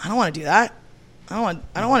 I don't want to do that. I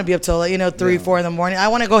don't want to be up till 3, 4 in the morning. I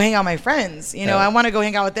want to go hang out with my friends. You know, I want to go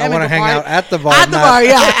hang out with them. I want to hang out at the bar. At the bar,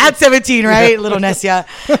 yeah. At 17, right? Little Nessia,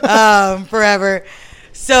 forever.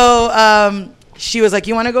 So she was like,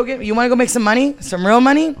 you want to go make some money, some real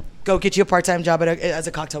money? Go get you a part-time job as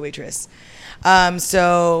a cocktail waitress.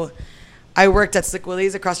 So I worked at Slick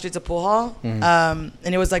Willie's across the streets of Pool Hall. And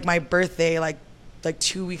it was like my birthday, like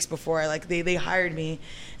 2 weeks before. Like they hired me,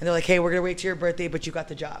 and they're like, hey, we're gonna wait till your birthday, but you got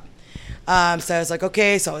the job. So I was like,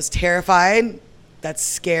 okay. So I was terrified. That's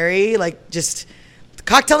scary. Like, just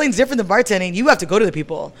cocktailing's different than bartending. You have to go to the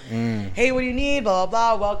people. Hey, what do you need? Blah,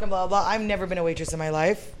 blah, blah. Welcome, blah, blah. I've never been a waitress in my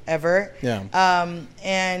life, ever. Yeah.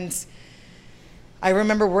 And I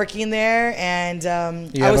remember working there, and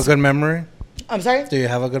you have a good memory? I'm sorry? Do you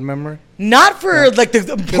have a good memory? Not for like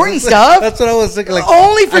the important stuff. That's what I was thinking. Like,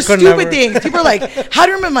 only for stupid things. People are like, how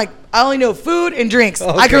do you remember? I'm like, I only know food and drinks.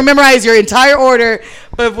 Okay. I can memorize your entire order,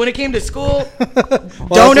 but when it came to school,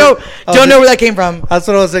 don't know where that came from. That's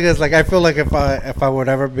what I was thinking. Is like, I feel like if I would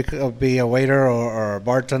ever be a waiter or a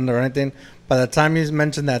bartender or anything, by the time you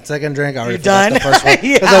mentioned that second drink, I already forgot the first one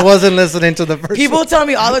because I wasn't listening to the first. People tell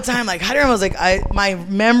me all the time, like, how do you remember? I was like, my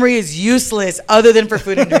memory is useless other than for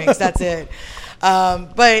food and drinks. That's it.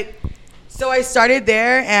 But so I started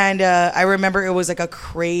there, and I remember it was like a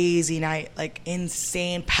crazy night, like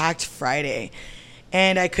insane packed Friday,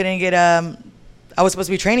 and I couldn't get I was supposed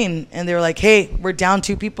to be training, and they were like, hey, we're down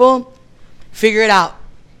 2 people, figure it out.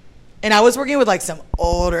 And I was working with like some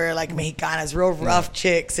older like Mexicanas, real rough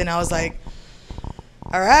chicks, and I was like,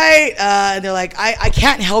 all right, and they're like, I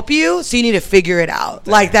can't help you, so you need to figure it out.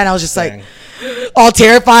 Like that, and I was just like all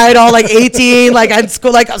terrified, all like 18, like I'm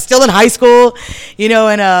school, like I'm still in high school, you know.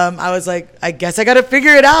 And I was like, I guess I got to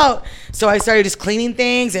figure it out. So I started just cleaning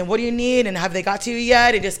things and what do you need and have they got to you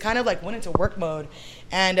yet? It just kind of like went into work mode.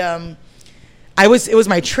 And it was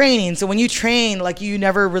my training. So when you train, like you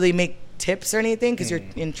never really make tips or anything because you're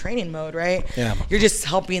in training mode, right? Yeah. You're just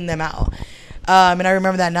helping them out. And I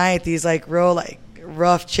remember that night, these like real like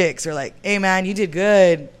rough chicks were like, hey man, you did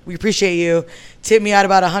good, we appreciate you, tip me out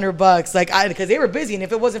about $100, like because they were busy, and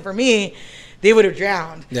if it wasn't for me they would have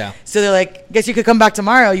drowned. Yeah. So they're like, guess you could come back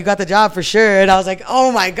tomorrow, you got the job for sure. And I was like,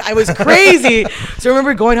 oh my god, I was crazy. So I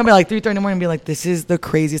remember going home at like 3:30 in the morning and being like, this is the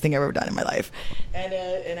craziest thing I've ever done in my life.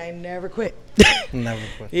 And I never quit. Never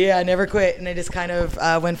quit. Yeah, I never quit. And I just kind of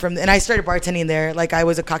went from, and I started bartending there. Like I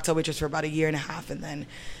was a cocktail waitress for about 1.5 years, and then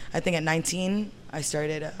I think at 19 I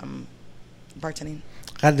started bartending.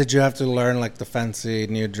 How did you have to learn like the fancy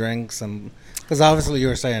new drinks? And because obviously you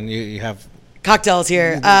were saying you have cocktails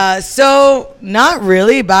here. So not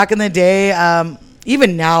really back in the day.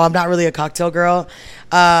 Even now I'm not really a cocktail girl.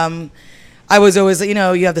 I was always, you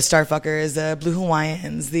know, you have the Starfuckers, the Blue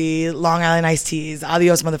Hawaiians, the Long Island iced teas,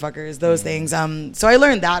 Adios motherfuckers, those things. So I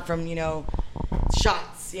learned that from, you know,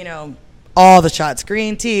 shots, you know, all the shots,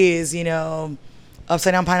 green teas, you know,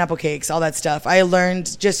 upside down pineapple cakes, all that stuff. I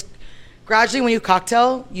learned just gradually when you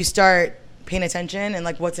cocktail, you start paying attention and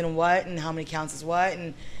like what's in what and how many counts is what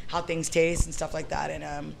and how things taste and stuff like that.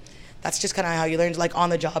 And that's just kind of how you learn, like on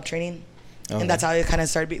the job training. Okay. And that's how it kind of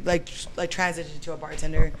started, like transitioned to a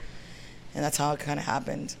bartender. And that's how it kind of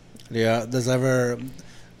happened. Yeah.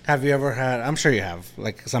 Have you ever had, I'm sure you have,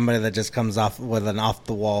 like somebody that just comes off with an off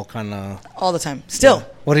the wall kind of. All the time. Still. Yeah.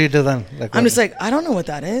 What do you do then? Like, I'm just like, I don't know what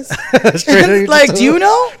that is. Like, do you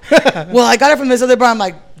know? Well, I got it from this other bar. I'm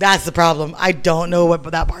like, that's the problem. I don't know what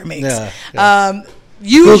that bar makes. Yeah.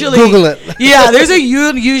 Usually. Google it. Yeah. There's a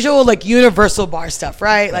usual like universal bar stuff,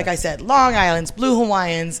 right? Yeah. Like I said, Long Island's, Blue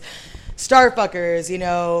Hawaiians, Starfuckers, you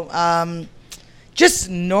know, just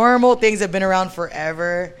normal things that have been around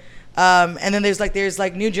forever. And then there's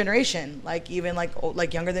like new generation, like even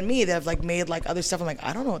like younger than me that have like made like other stuff. I'm like,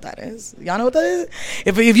 I don't know what that is. Y'all know what that is?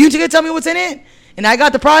 If you two could tell me what's in it and I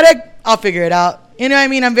got the product, I'll figure it out. You know what I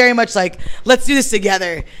mean? I'm very much like, let's do this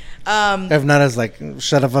together. If not, it's like,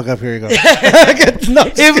 shut the fuck up, here you go.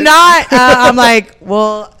 If not, I'm like,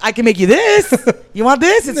 well, I can make you this. You want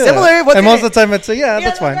this? It's similar. What's and most of the time it's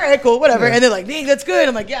that's fine. All right, cool, whatever. Yeah. And they're like, dang, that's good.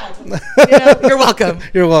 I'm like, yeah, you know, you're welcome.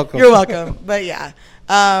 You're welcome. You're welcome. But yeah.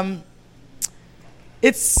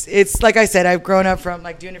 It's like I said, I've grown up from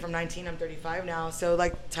like doing it from 19. I'm 35 now, so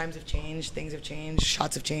like times have changed, things have changed,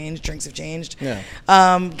 shots have changed, drinks have changed. Yeah.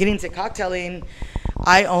 Getting to cocktailing,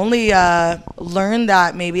 I only learned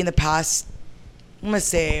that maybe in the past, I'm gonna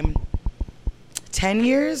say 10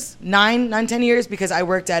 years, 10 years, because I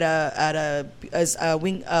worked at a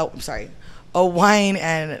wine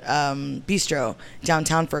and bistro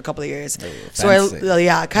downtown for a couple of years. Oh, so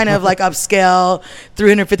I kind of like upscale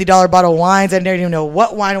 $350 bottle of wines. I didn't even know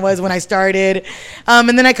what wine was when I started. And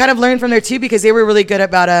then I kind of learned from there too, because they were really good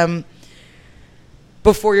about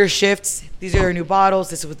before your shifts, these are your new bottles,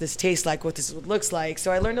 this is what this tastes like, what this looks like.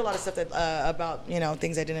 So I learned a lot of stuff that about, you know,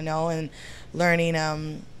 things I didn't know, and learning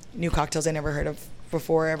new cocktails I never heard of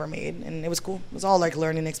before I ever made, and it was cool. It was all like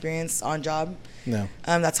learning experience on job. Yeah.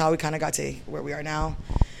 That's how we kind of got to where we are now.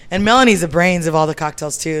 And Melanie's the brains of all the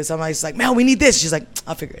cocktails too. So I'm always like, Mel, we need this. She's like,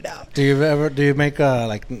 I'll figure it out. Do you make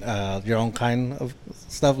your own kind of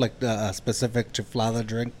stuff, like a specific Chiflada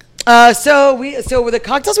drink? So with the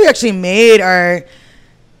cocktails we actually made are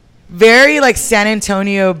very like San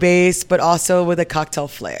Antonio based, but also with a cocktail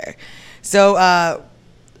flair. So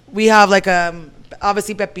we have like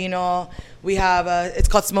obviously pepino. We have it's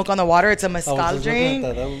called Smoke on the Water. It's a mezcal just looking drink.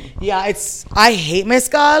 at that. Yeah, I hate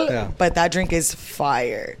mezcal, Yeah. but that drink is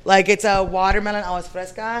fire. Like it's a watermelon aguas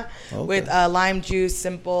fresca with lime juice,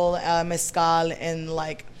 simple mezcal, and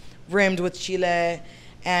like rimmed with chile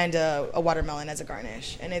and a watermelon as a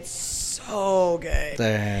garnish, and it's so good.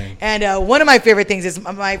 Dang. And one of my favorite things is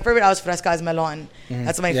my favorite aguas fresca is melon.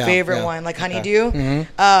 That's my favorite one, like honeydew.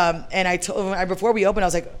 And I told before we opened, I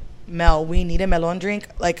was like, Mel, we need a melon drink,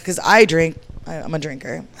 like because I'm a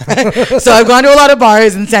drinker. So I've gone to a lot of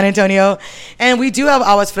bars in San Antonio, and we do have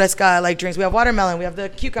aguas fresca like drinks. We have watermelon, we have the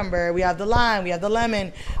cucumber, we have the lime, we have the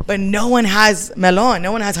lemon, but no one has melon,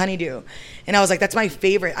 no one has honeydew. And I was like, that's my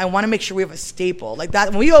favorite. I want to make sure we have a staple like that.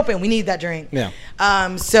 When we open, we need that drink. Yeah.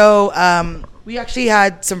 We actually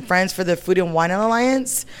had some friends for the Food and Wine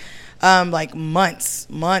Alliance, like months,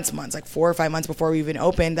 like 4 or 5 months before we even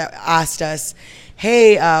opened, that asked us,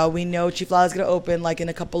 hey, we know Chifladas is going to open like in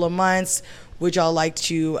a couple of months. Would y'all like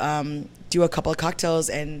to do a couple of cocktails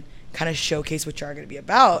and kind of showcase what y'all are going to be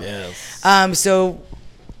about? Yes. So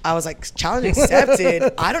I was like, challenge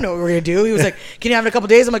accepted. I don't know what we're going to do. He was like, can you have it a couple of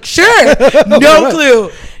days? I'm like, sure. No clue.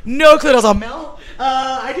 I was like, Mel,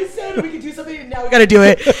 I just said we could do something and now we got to do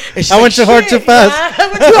it. I went too hard too fast. I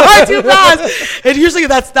went too hard too fast. And usually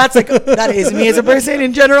that's like, that is me as a person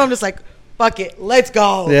in general. I'm just like, fuck it. Let's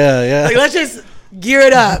go. Yeah. Like, let's just gear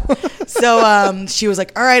it up. So she was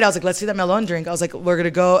like, all right. I was like, let's do that melon drink. I was like, we're going to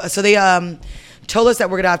go. So they told us that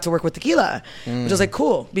we're going to have to work with tequila, which was like,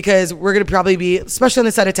 cool, because we're going to probably be, especially on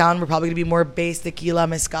this side of town, we're probably going to be more base tequila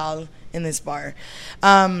mezcal in this bar,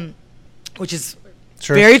 which is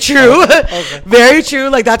very true. Okay. Very true.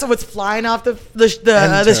 Like that's what's flying off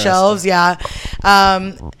the shelves. Yeah.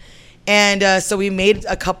 So we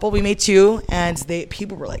made two, and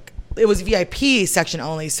people were like, it was VIP section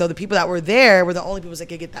only, so the people that were there were the only people that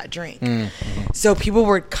could get that drink. So people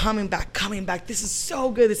were coming back. This is so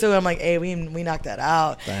good. So I'm like, hey, we knocked that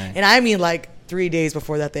out. Dang. And I mean, like 3 days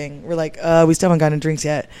before that thing, we're like, we still haven't gotten drinks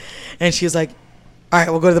yet. And she was like, all right,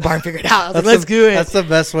 we'll go to the bar and figure it out. I was like, let's do it. That's the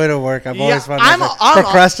best way to work. I've always found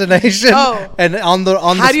procrastination and on the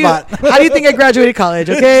spot. How do you think I graduated college?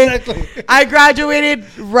 Okay, Exactly. I graduated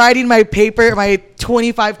writing my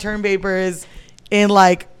 25 term papers in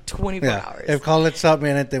like 24 hours. If college taught me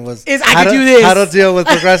anything was I could do this. How to deal with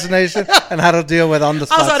procrastination and how to deal with on the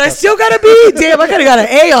spot. I still gotta be. Damn, I could have got an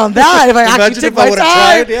A on that if I actually took my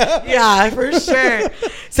time. Tried, yeah, for sure.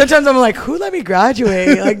 Sometimes I'm like, who let me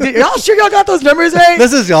graduate? Like, y'all sure y'all got those numbers right?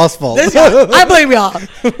 This is y'all's fault. I blame y'all.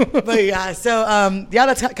 But yeah, so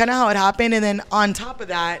that's kind of how it happened. And then on top of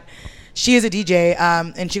that, she is a DJ,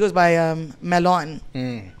 and she goes by Melon,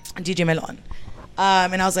 DJ Melon.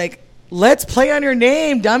 And I was like, let's play on your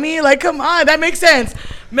name, dummy. Like, come on, that makes sense.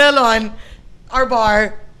 Melon, our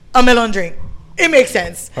bar, a melon drink. It makes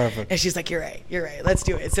sense. Perfect. And she's like, you're right. Let's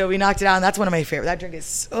do it. So we knocked it out, and that's one of my favorite. That drink is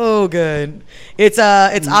so good. It's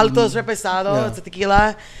Altos Reposado. Yeah. It's a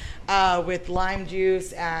tequila with lime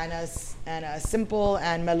juice and a simple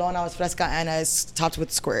and melon aguas fresca, and it's topped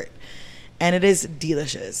with squirt. And it is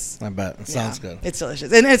delicious. I bet. It sounds good. It's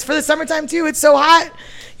delicious. And it's for the summertime, too. It's so hot.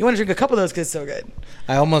 You want to drink a couple of those because it's so good.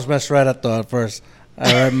 I almost messed right up, though, at first.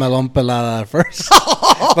 I read melon pelada at first.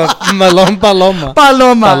 But melon paloma.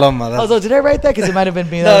 Paloma. Also, did I write that? Because it might have been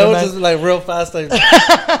me. No, it was just like real fast.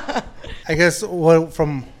 I guess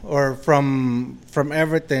from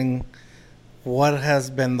everything, what has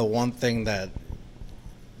been the one thing that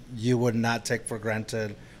you would not take for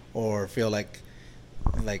granted or feel like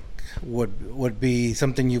would be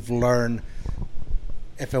something you've learned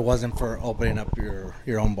if it wasn't for opening up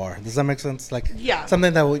your own bar? Does that make sense? Like, yeah,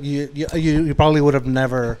 something that you probably would have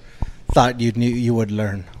never thought you would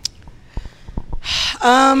learn.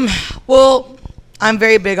 Well, I'm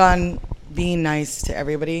very big on being nice to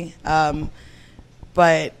everybody,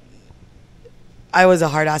 but I was a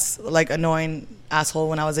hard ass, like annoying asshole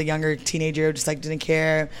when I was a younger teenager, just like didn't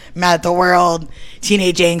care, mad at the world,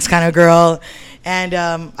 teenage angst kind of girl. And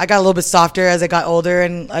I got a little bit softer as I got older,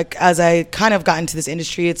 and like as I kind of got into this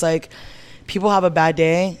industry, it's like people have a bad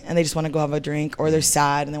day and they just want to go have a drink, or they're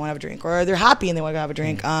sad and they want to have a drink, or they're happy and they want to go have a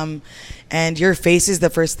drink. And your face is the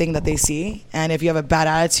first thing that they see. And if you have a bad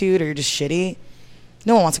attitude or you're just shitty,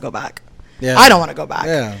 no one wants to go back. Yeah. I don't want to go back.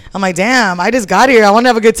 Yeah. I'm like, damn, I just got here. I want to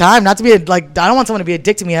have a good time, not to be I don't want someone to be a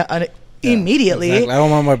dick to me immediately. Exactly. I don't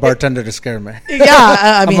want my bartender to scare me. Yeah,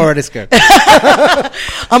 I mean, I'm already scared.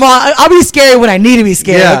 I'll be scary when I need to be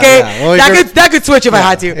scared. Yeah, okay, yeah. Well, that could switch if I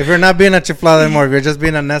had to. If you're not being a chiflada anymore, if you're just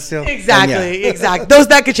being a necio. Exactly, exactly.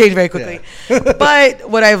 That could change very quickly. Yeah. But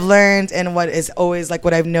what I've learned and what is always like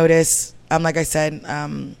what I've noticed, like I said,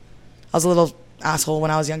 I was a little asshole when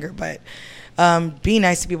I was younger, but being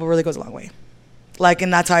nice to people really goes a long way. Like,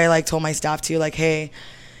 and that's how I like told my staff too, like, hey,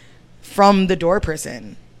 from the door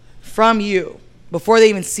person, from you, before they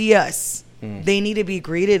even see us, they need to be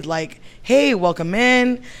greeted like, hey, welcome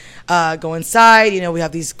in, go inside. You know, we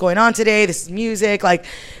have these going on today. This is music. Like,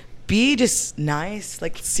 be just nice.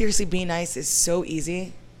 Like, seriously, being nice is so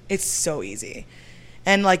easy. It's so easy.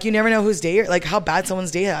 And like, you never know whose day, like how bad someone's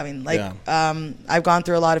day having. Like, I've gone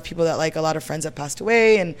through a lot of people that like a lot of friends that passed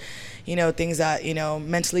away, and you know, things that, you know,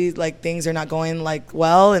 mentally, like things are not going like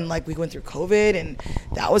well, and like we went through COVID, and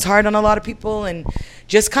that was hard on a lot of people, and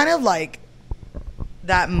just kind of like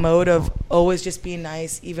that mode of always just being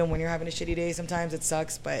nice, even when you're having a shitty day. Sometimes it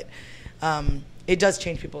sucks, but it does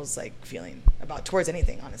change people's like feeling about towards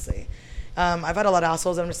anything, honestly. I've had a lot of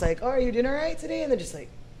assholes that I'm just like, oh, are you doing all right today? And they're just like,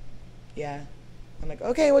 yeah. I'm like,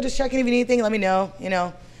 okay, well, just check in if you need anything. Let me know. You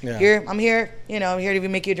know, here, I'm here. You know, I'm here to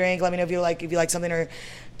make you a drink. Let me know if you like something, or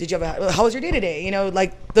did you have how was your day today? You know,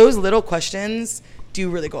 like those little questions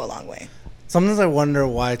do really go a long way. Sometimes I wonder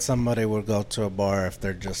why somebody would go to a bar if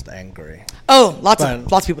they're just angry. Oh, lots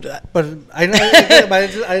of people do that. But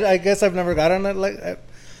I guess I've never gotten it. Like,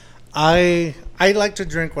 I like to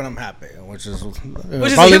drink when I'm happy, which is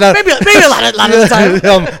probably not maybe a lot of the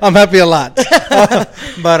time. I'm happy a lot,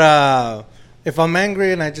 but if I'm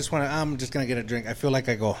angry and I'm just gonna get a drink, I feel like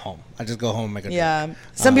I go home. I just go home and make a drink. Yeah,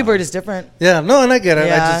 some people are just different. Yeah, no, and I get it.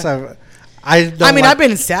 Yeah. I mean, I've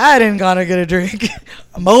been sad and gonna get a drink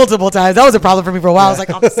multiple times. That was a problem for me for a while. I was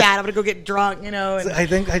like, I'm sad. I'm gonna go get drunk, you know. And I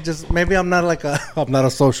think maybe I'm not I'm not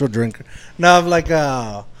a social drinker. No, I'm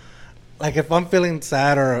like if I'm feeling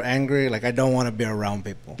sad or angry, like I don't want to be around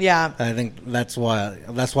people. Yeah. I think that's why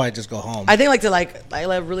I just go home. I think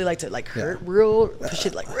I really like to hurt real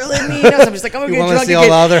shit like real in me. You know? So I'm just like, I'm gonna get drunk see all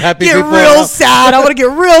the other happy get people real sad. I want to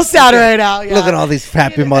get real sad right now. Yeah. Look at all these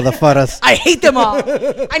happy motherfuckers. I hate them all.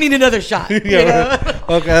 I need another shot. You know?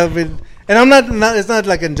 Okay, I mean, and I'm not. It's not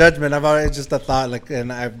like in judgment. It's just a thought. Like,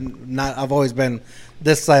 and I've always been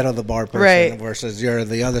this side of the bar person versus you're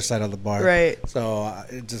the other side of the bar. Right. So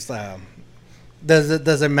it just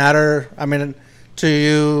does it matter? I mean, to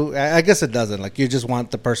you, I guess it doesn't. Like, you just want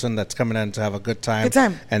the person that's coming in to have a good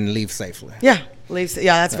time and leave safely. Yeah,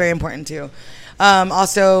 that's very important too.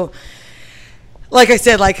 Also, like I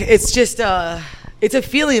said, like it's just it's a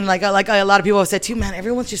feeling. Like a lot of people have said too, man,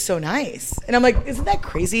 everyone's just so nice, and I'm like, isn't that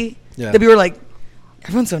crazy? Yeah. That people are like,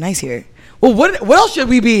 everyone's so nice here. Well, what else should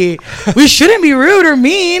we be? We shouldn't be rude or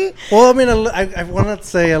mean. Well, I mean, I want to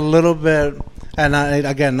say a little bit. And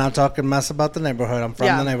again, not talking mess about the neighborhood. I'm from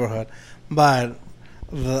the neighborhood. But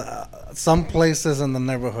some places in the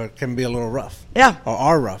neighborhood can be a little rough. Yeah. Or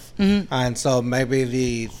are rough. Mm-hmm. And so maybe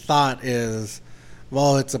the thought is,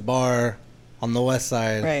 well, it's a bar on the west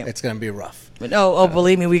side. Right. It's going to be rough. But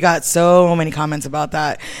believe me, we got so many comments about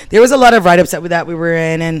that. There was a lot of write-ups that we were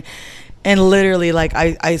in. And literally, like,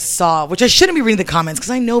 I saw, which I shouldn't be reading the comments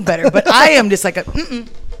because I know better. But I am just like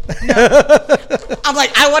no. I'm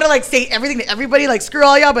like, I want to like say everything to everybody, like screw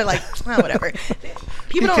all y'all, but like whatever.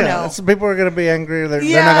 People don't know. So people are gonna be angry. They're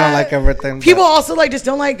not gonna like everything. People also like just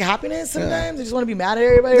don't like happiness sometimes. They just want to be mad at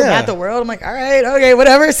everybody or mad at the world. I'm like, all right, okay,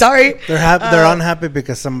 whatever. Sorry. They're unhappy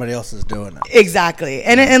because somebody else is doing it. Exactly.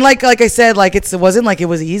 And like I said, like it wasn't like it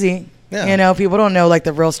was easy. Yeah. You know, people don't know like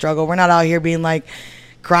the real struggle. We're not out here being like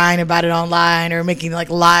crying about it online or making like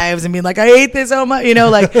lives and being like, I hate this so much, you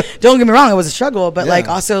know, like don't get me wrong, it was a struggle, but like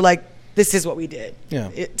also like this is what we did. Yeah,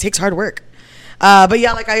 it takes hard work. But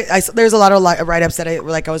yeah, like I there's a lot of write-ups that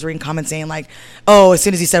I was reading comments saying like, oh, as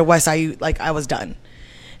soon as he said West Side, I was done.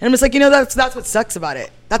 And I'm just like, you know, that's what sucks about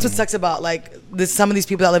it. That's what sucks about like some of these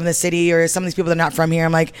people that live in the city or some of these people that are not from here.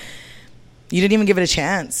 I'm like, you didn't even give it a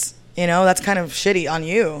chance. You know, that's kind of shitty on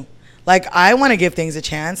you. Like, I want to give things a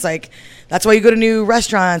chance. Like, that's why you go to new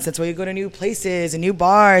restaurants. That's why you go to new places and new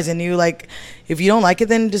bars and new, like, if you don't like it,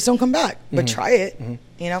 then just don't come back. But try it,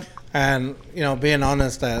 you know? And, you know, being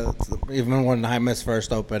honest, even when Jaime's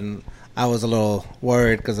first opened, I was a little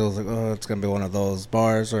worried because it was like, oh, it's going to be one of those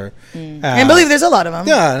bars. And believe there's a lot of them.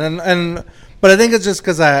 Yeah, but I think it's just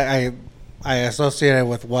because I associate it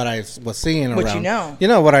with what I was seeing around. What you know. You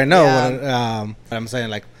know what I know. Yeah. What I'm saying,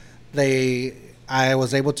 like, I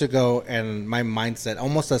was able to go and my mindset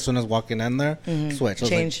almost as soon as walking in there switch.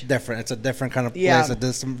 Change. Like different. It's a different kind of place. A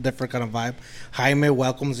different kind of vibe. Jaime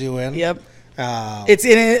welcomes you in. Yep. It's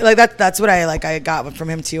in it like that. That's what I got from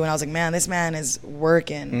him too. And I was like, man, this man is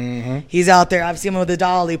working. He's out there. I've seen him with the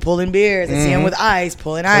dolly pulling beers. I see him with ice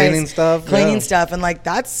pulling cleaning ice, cleaning stuff, and like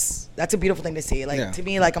that's a beautiful thing to see. Like to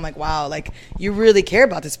me, like I'm like, wow, like you really care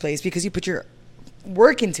about this place because you put your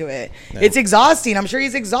work into it. It's exhausting. I'm sure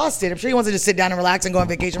he's exhausted. I'm sure he wants to just sit down and relax and go on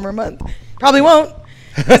vacation for a month. Probably won't.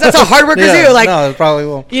 Because that's how hard workers do. Like, no, it probably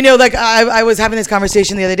won't. You know, like I was having this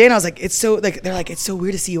conversation the other day, and I was like, it's so like they're like it's so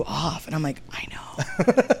weird to see you off, and I'm like, I know,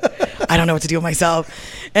 I don't know what to do with myself,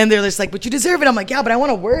 and they're just like, but you deserve it. I'm like, yeah, but I want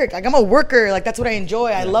to work. Like I'm a worker. Like that's what I enjoy.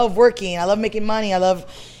 I love working. I love making money. I love,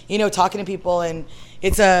 talking to people, and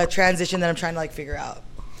it's a transition that I'm trying to like figure out.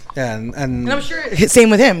 Yeah, and I'm sure same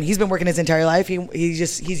with him. He's been working his entire life.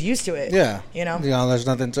 He's used to it. Yeah, there's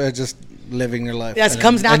nothing to it. Just living your life. Yes,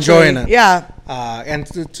 comes naturally. Enjoying it. Yeah. And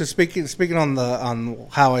to speaking on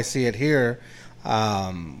how I see it here,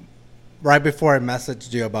 right before I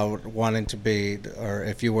messaged you about wanting to be, or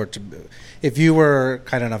if you were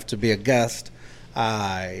kind enough to be a guest,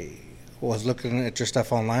 I was looking at your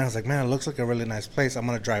stuff online. I was like, man, it looks like a really nice place. I'm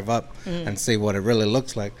gonna drive up and see what it really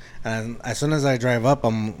looks like. And as soon as I drive up,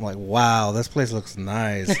 I'm like, wow, this place looks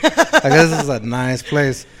nice. Like this is a nice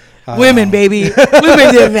place. Women, baby,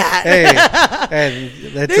 women do that. Hey,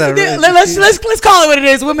 let's call it what it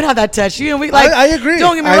is. Women have that touch. I agree.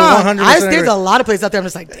 Don't get me wrong. There's a lot of places out there. I'm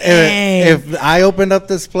just like, dang. If I opened up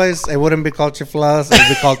this place, it wouldn't be called Chifladas. It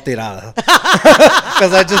would be called Tirada.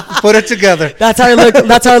 Because I just put it together. That's how I look.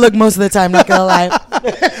 That's how I look most of the time. Not gonna lie.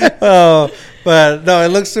 But no, it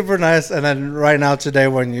looks super nice. And then right now today,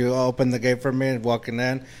 when you open the gate for me and walking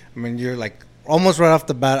in, I mean, you're like almost right off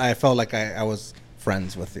the bat. I felt like I was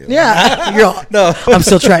friends with you. Yeah. No, I'm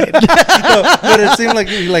still trying. No, but it seemed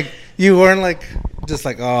like you weren't like just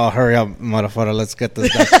like, oh, hurry up, motherfucker, let's get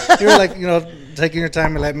this done. You were like, taking your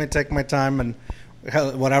time and let me take my time and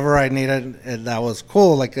whatever I needed, and that was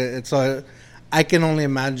cool. Like so I can only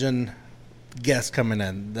imagine guests coming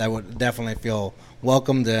in that would definitely feel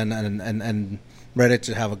welcomed in and ready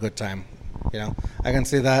to have a good time. I can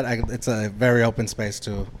see that. It's a very open space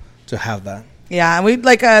to have that. Yeah, and we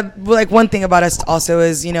like one thing about us also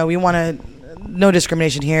is we want no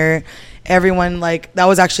discrimination here. Everyone that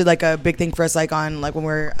was actually like a big thing for us on when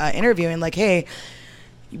we're interviewing. Like, hey,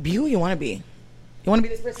 be who you want to be. You want to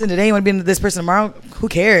be this person today. You want to be this person tomorrow. Who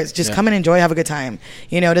cares? Just come and enjoy, have a good time.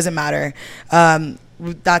 It doesn't matter.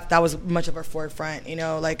 That was much of our forefront.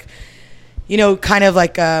 Kind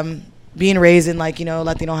of being raised in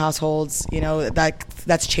Latino households.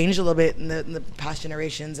 That's changed a little bit in the past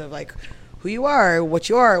generations of who you are, what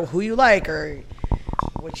you are, who you like, or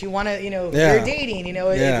what you want to, you're dating,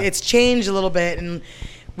 it's changed a little bit, and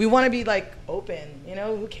we want to be open,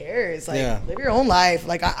 who cares? Live your own life.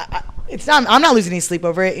 I'm not losing any sleep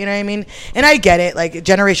over it, you know what I mean? And I get it,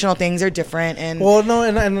 generational things are different, and well, no,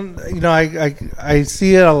 and I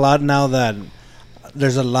see it a lot now that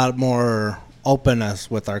there's a lot more openness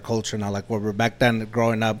with our culture now. Where we're back then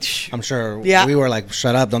growing up, I'm sure we were like,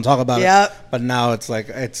 shut up, don't talk about it. But now it's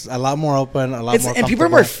it's a lot more open, a lot more and people are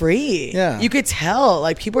more free. Yeah, you could tell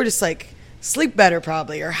people are just sleep better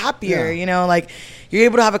probably, or happier. You're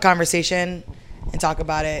able to have a conversation and talk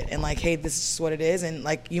about it, and hey, this is what it is, and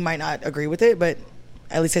you might not agree with it, but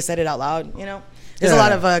at least I said it out loud. There's a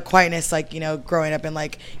lot of quietness, growing up,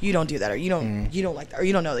 and you don't do that, or you don't like that, or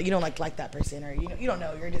you don't know that, you don't like that person, or you don't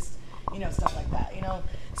know, you're just stuff like that,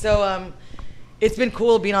 So it's been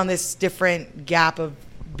cool being on this different gap of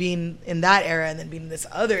being in that era and then being in this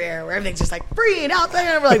other era where everything's just free and out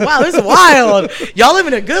there, and we're like, wow, this is wild. Y'all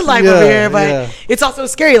living a good life over here, but it's also a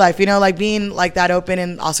scary life, being that open,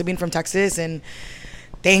 and also being from Texas, and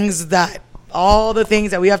all the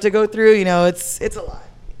things that we have to go through, it's a lot.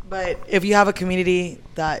 But if you have a community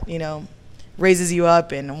that, raises you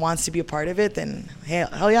up and wants to be a part of it, then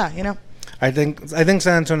hell yeah, I think San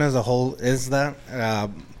Antonio as a whole is that,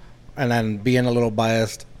 and then being a little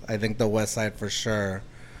biased, I think the West Side for sure.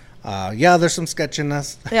 There's some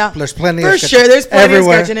sketchiness. Yeah, there's plenty. For sure, there's plenty of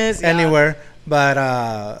sketchiness anywhere. But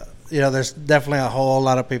there's definitely a whole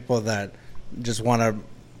lot of people that just want to,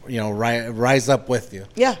 rise up with you.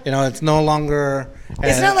 Yeah. It's no longer.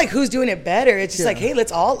 It's not who's doing it better. It's just hey,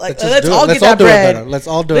 let's all get that bread. Let's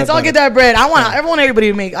all get that bread. I want everybody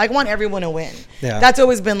to make. I want everyone to win. Yeah. That's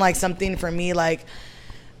always been something for me.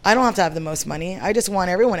 I don't have to have the most money. I just want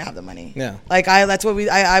everyone to have the money. Yeah. That's what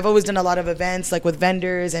I've always done a lot of events with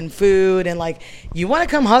vendors and food, and you want to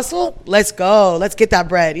come hustle? Let's go. Let's get that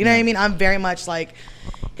bread. You know what I mean? I'm very much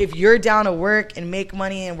if you're down to work and make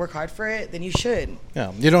money and work hard for it, then you should.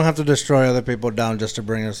 Yeah. You don't have to destroy other people down just to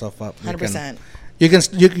bring yourself up. 100%. You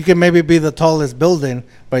can maybe be the tallest building,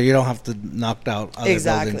 but you don't have to knock out other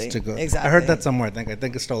buildings to go. Exactly. I heard that somewhere. I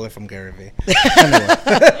think I stole it from Gary Vee. Anyway.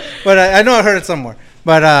 But I know I heard it somewhere.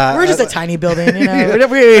 But we're just a tiny building, we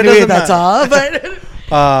ain't that tall. But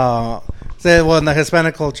in the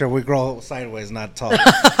Hispanic culture, we grow sideways, not tall.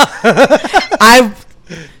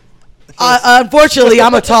 Unfortunately,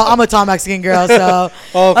 I'm a tall Mexican girl, so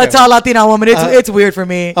Okay. a tall Latina woman. It's weird for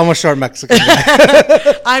me. I'm a short Mexican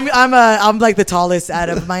guy. I'm like the tallest out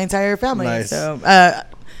of my entire family. Nice. So,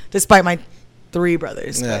 despite my 3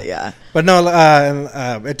 brothers, but yeah. But no,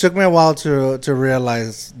 it took me a while to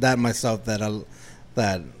realize that myself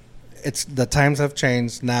that it's the times have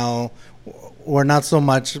changed now. We're not so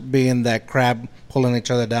much being that crab pulling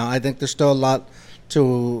each other down. I think there's still a lot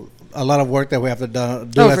of work that we have to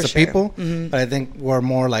do as a people. Mm-hmm. But I think we're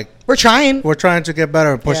more like we're trying to get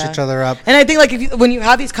better and push each other up. And I think like when you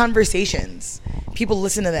have these conversations, people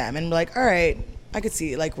listen to them and like, all right, I could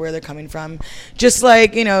see like where they're coming from. Just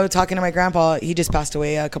like, talking to my grandpa, he just passed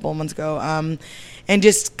away a couple of months ago. And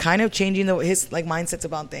just kind of changing his like mindsets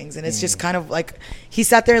about things. And it's just kind of like he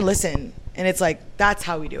sat there and listened. And it's like, that's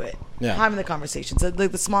how we do it. Yeah. Having the conversations,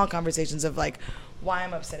 like the small conversations of like why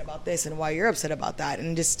I'm upset about this and why you're upset about that.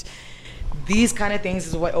 And just these kind of things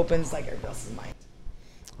is what opens like everybody else's mind.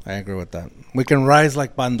 I agree with that. We can rise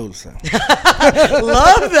like pan dulce.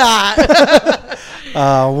 Love that.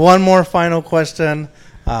 One more final question.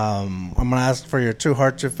 I'm going to ask for your Too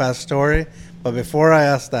Hard, Too Fast story. But before I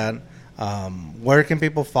ask that, where can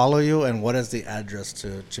people follow you and what is the address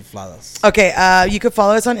to Chifladas? Okay, you can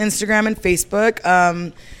follow us on Instagram and Facebook.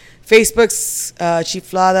 Facebook's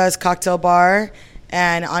Chifladas Cocktail Bar.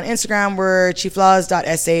 And on Instagram, we're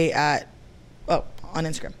chifladas.sa on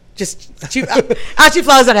Instagram. Just at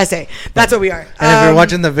chifladas.sa. That's what we are. And if you're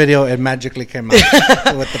watching the video, it magically came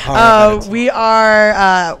out with the power. We are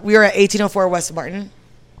at 1804 West Martin.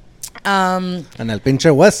 And el pinche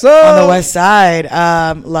hueso. On the west side.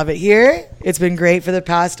 Love it here. It's been great for the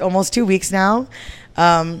past almost 2 weeks now.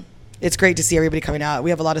 It's great to see everybody coming out. We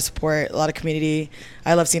have a lot of support, a lot of community.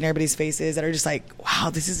 I love seeing everybody's faces that are just like, wow,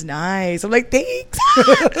 this is nice. I'm like, thanks.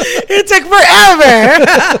 It took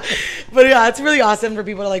forever. But yeah, it's really awesome for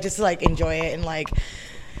people to like just to like enjoy it and like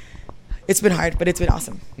it's been hard, but it's been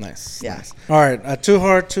awesome. Nice. Yeah. Nice. All right. A Too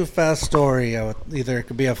Hard, Too Fast story. Either it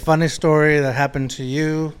could be a funny story that happened to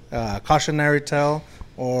you, a cautionary tale,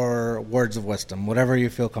 or words of wisdom, whatever you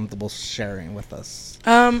feel comfortable sharing with us.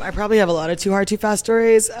 I probably have a lot of Too Hard, Too Fast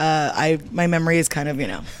stories. My memory is kind of,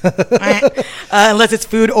 unless it's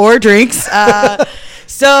food or drinks.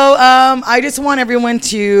 So I just want everyone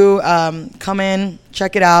to come in,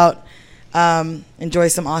 check it out, enjoy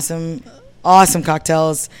some awesome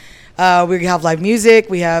cocktails. We have live music.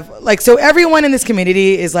 We have so everyone in this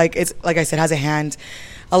community is it's like I said, has a hand.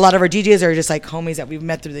 A lot of our DJs are just like homies that I've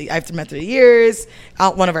met through the years.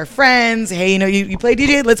 Out one of our friends, hey, you play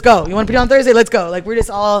DJ? Let's go. You want to put it on Thursday? Let's go. Like we're just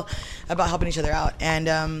all about helping each other out.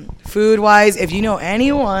 And food wise, if you know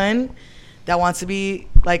anyone that wants to be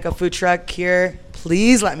like a food truck here,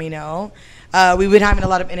 please let me know. We've been having a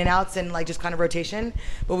lot of in and outs and like just kind of rotation,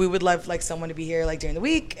 but we would love like someone to be here like during the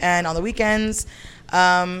week and on the weekends.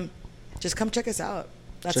 Just come check us out.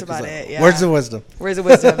 That's about it. Yeah. Words of wisdom.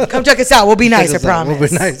 Come check us out. We'll be nice. I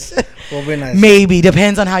promise. We'll be nice. Maybe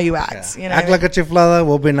depends on how you act. Yeah. Act like a chiflada.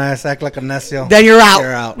 We'll be nice. Act like a necio. Then you're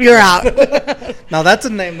out. You're out. Now that's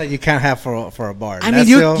a name that you can't have for a bar. I mean,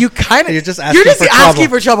 necio, you kind of. You're just asking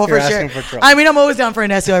for trouble for sure. I mean, I'm always down for a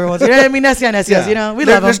necio every once in a while. I mean, necios. Yeah. We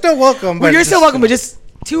love them. You're still welcome. Well, you're still welcome, but just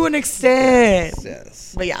to an extent.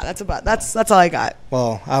 Yes. But yeah, that's all I got.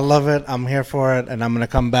 Well, I love it. I'm here for it, and I'm gonna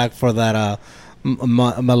come back for that.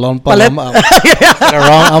 Melon paloma.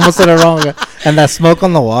 I almost said it wrong. And that smoke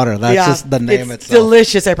on the water. That's just the name it's itself.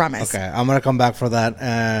 Delicious, I promise. Okay, I'm gonna come back for that,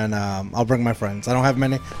 and I'll bring my friends. I don't have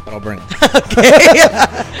many, but I'll bring them. Okay.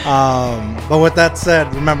 But with that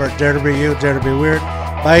said, remember, dare to be you, dare to be weird.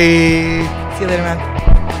 Bye. See you later, man.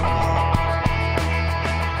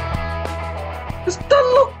 Está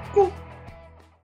loco.